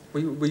is.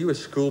 Were you a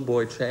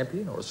schoolboy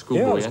champion or a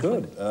schoolboy I was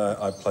athlete? good.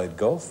 I played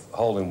golf,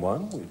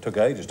 hole-in-one. It took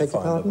ages to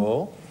find the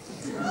ball.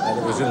 And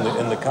it was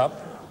in the cup.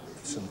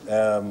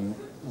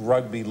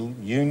 Rugby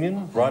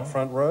union, right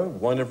front row,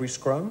 won every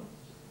scrum.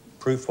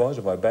 Proof was,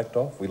 if I backed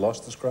off, we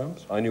lost the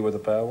scrums. I knew where the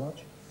power was.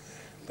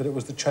 But it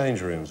was the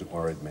change rooms that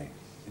worried me.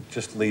 It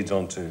just leads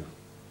on to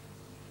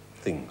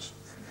things.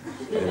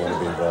 I didn't want to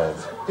be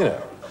involved. You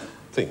know,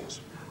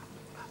 things.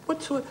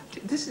 What sort?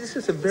 This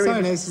is a very.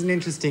 Sorry, this is an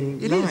interesting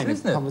line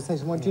of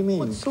conversation. What do you mean?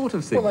 What sort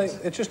of things? Well,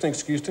 it's just an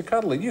excuse to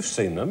cuddle. You've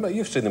seen them.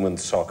 You've seen them in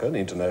soccer and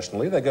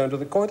internationally. They go into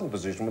the coital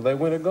position when they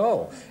win a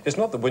goal. It's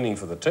not the winning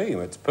for the team.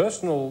 It's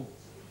personal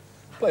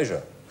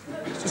pleasure.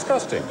 It's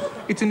disgusting.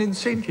 It's an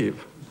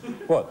incentive.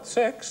 What?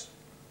 Sex?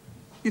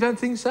 You don't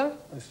think so?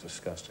 It's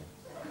disgusting.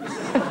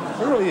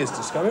 It really is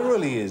disgusting. It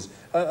really is.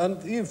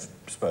 And you've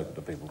spoken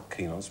to people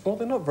keen on sport.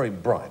 They're not very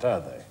bright, are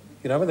they?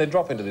 You know, when they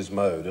drop into this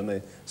mode and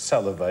they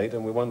salivate,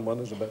 and one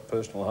wonders about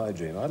personal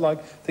hygiene. I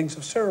like things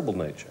of cerebral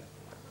nature.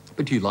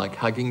 But do you like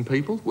hugging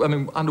people? I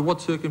mean, under what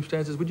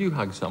circumstances would you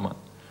hug someone?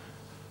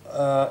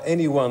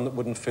 Anyone that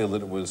wouldn't feel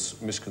that it was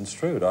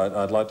misconstrued.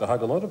 I'd like to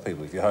hug a lot of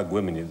people. If you hug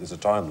women, there's a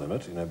time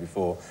limit, you know,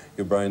 before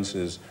your brain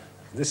says,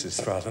 this is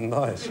rather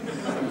nice.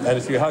 And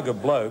if you hug a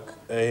bloke,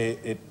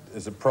 it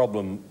is a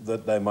problem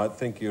that they might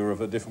think you're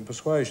of a different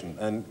persuasion.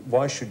 And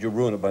why should you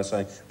ruin it by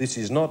saying, this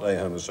is not a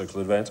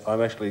homosexual advance,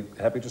 I'm actually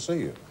happy to see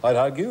you. I'd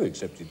hug you,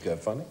 except you'd go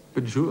funny.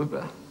 But you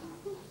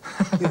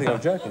think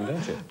I'm joking,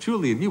 don't you?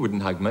 Julian, you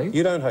wouldn't hug me.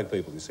 You don't hug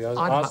people, you see.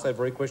 I asked that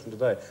very question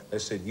today. They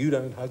said, you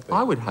don't hug people.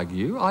 I would hug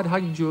you. I'd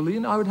hug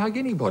Julian. I would hug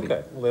anybody.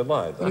 OK, well, they're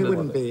lied.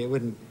 It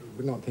wouldn't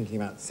we're not thinking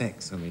about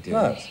sex when we do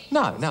No. it.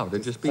 No, no,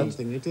 it'd just be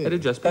something you do.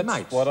 It'd just be That's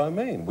mates. what I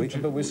mean.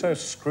 But we're so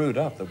screwed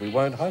up that we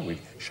won't hug. We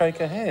shake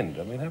a hand.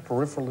 I mean, how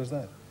peripheral is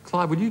that?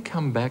 Clive, would you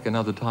come back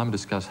another time and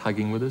discuss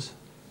hugging with us,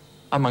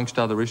 amongst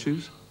other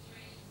issues?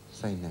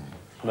 Say no.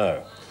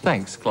 No.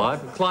 Thanks, Clive.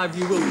 Clive,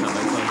 you will come back.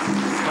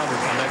 Clive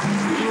will come back.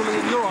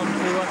 Julian, you're on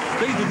tour.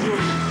 These are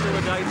Julian's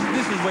tour dates.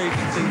 This is where you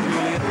can see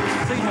Julian.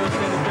 Seymour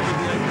Centre, February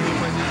the 18th and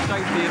 20th.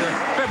 State Theatre,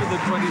 February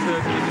the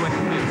 23rd and the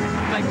 25th.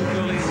 Thank you,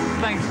 Julian.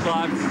 Thanks,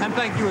 Clive. And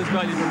thank you,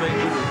 Australia, for being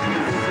with us.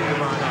 We'll see you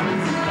tomorrow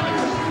night.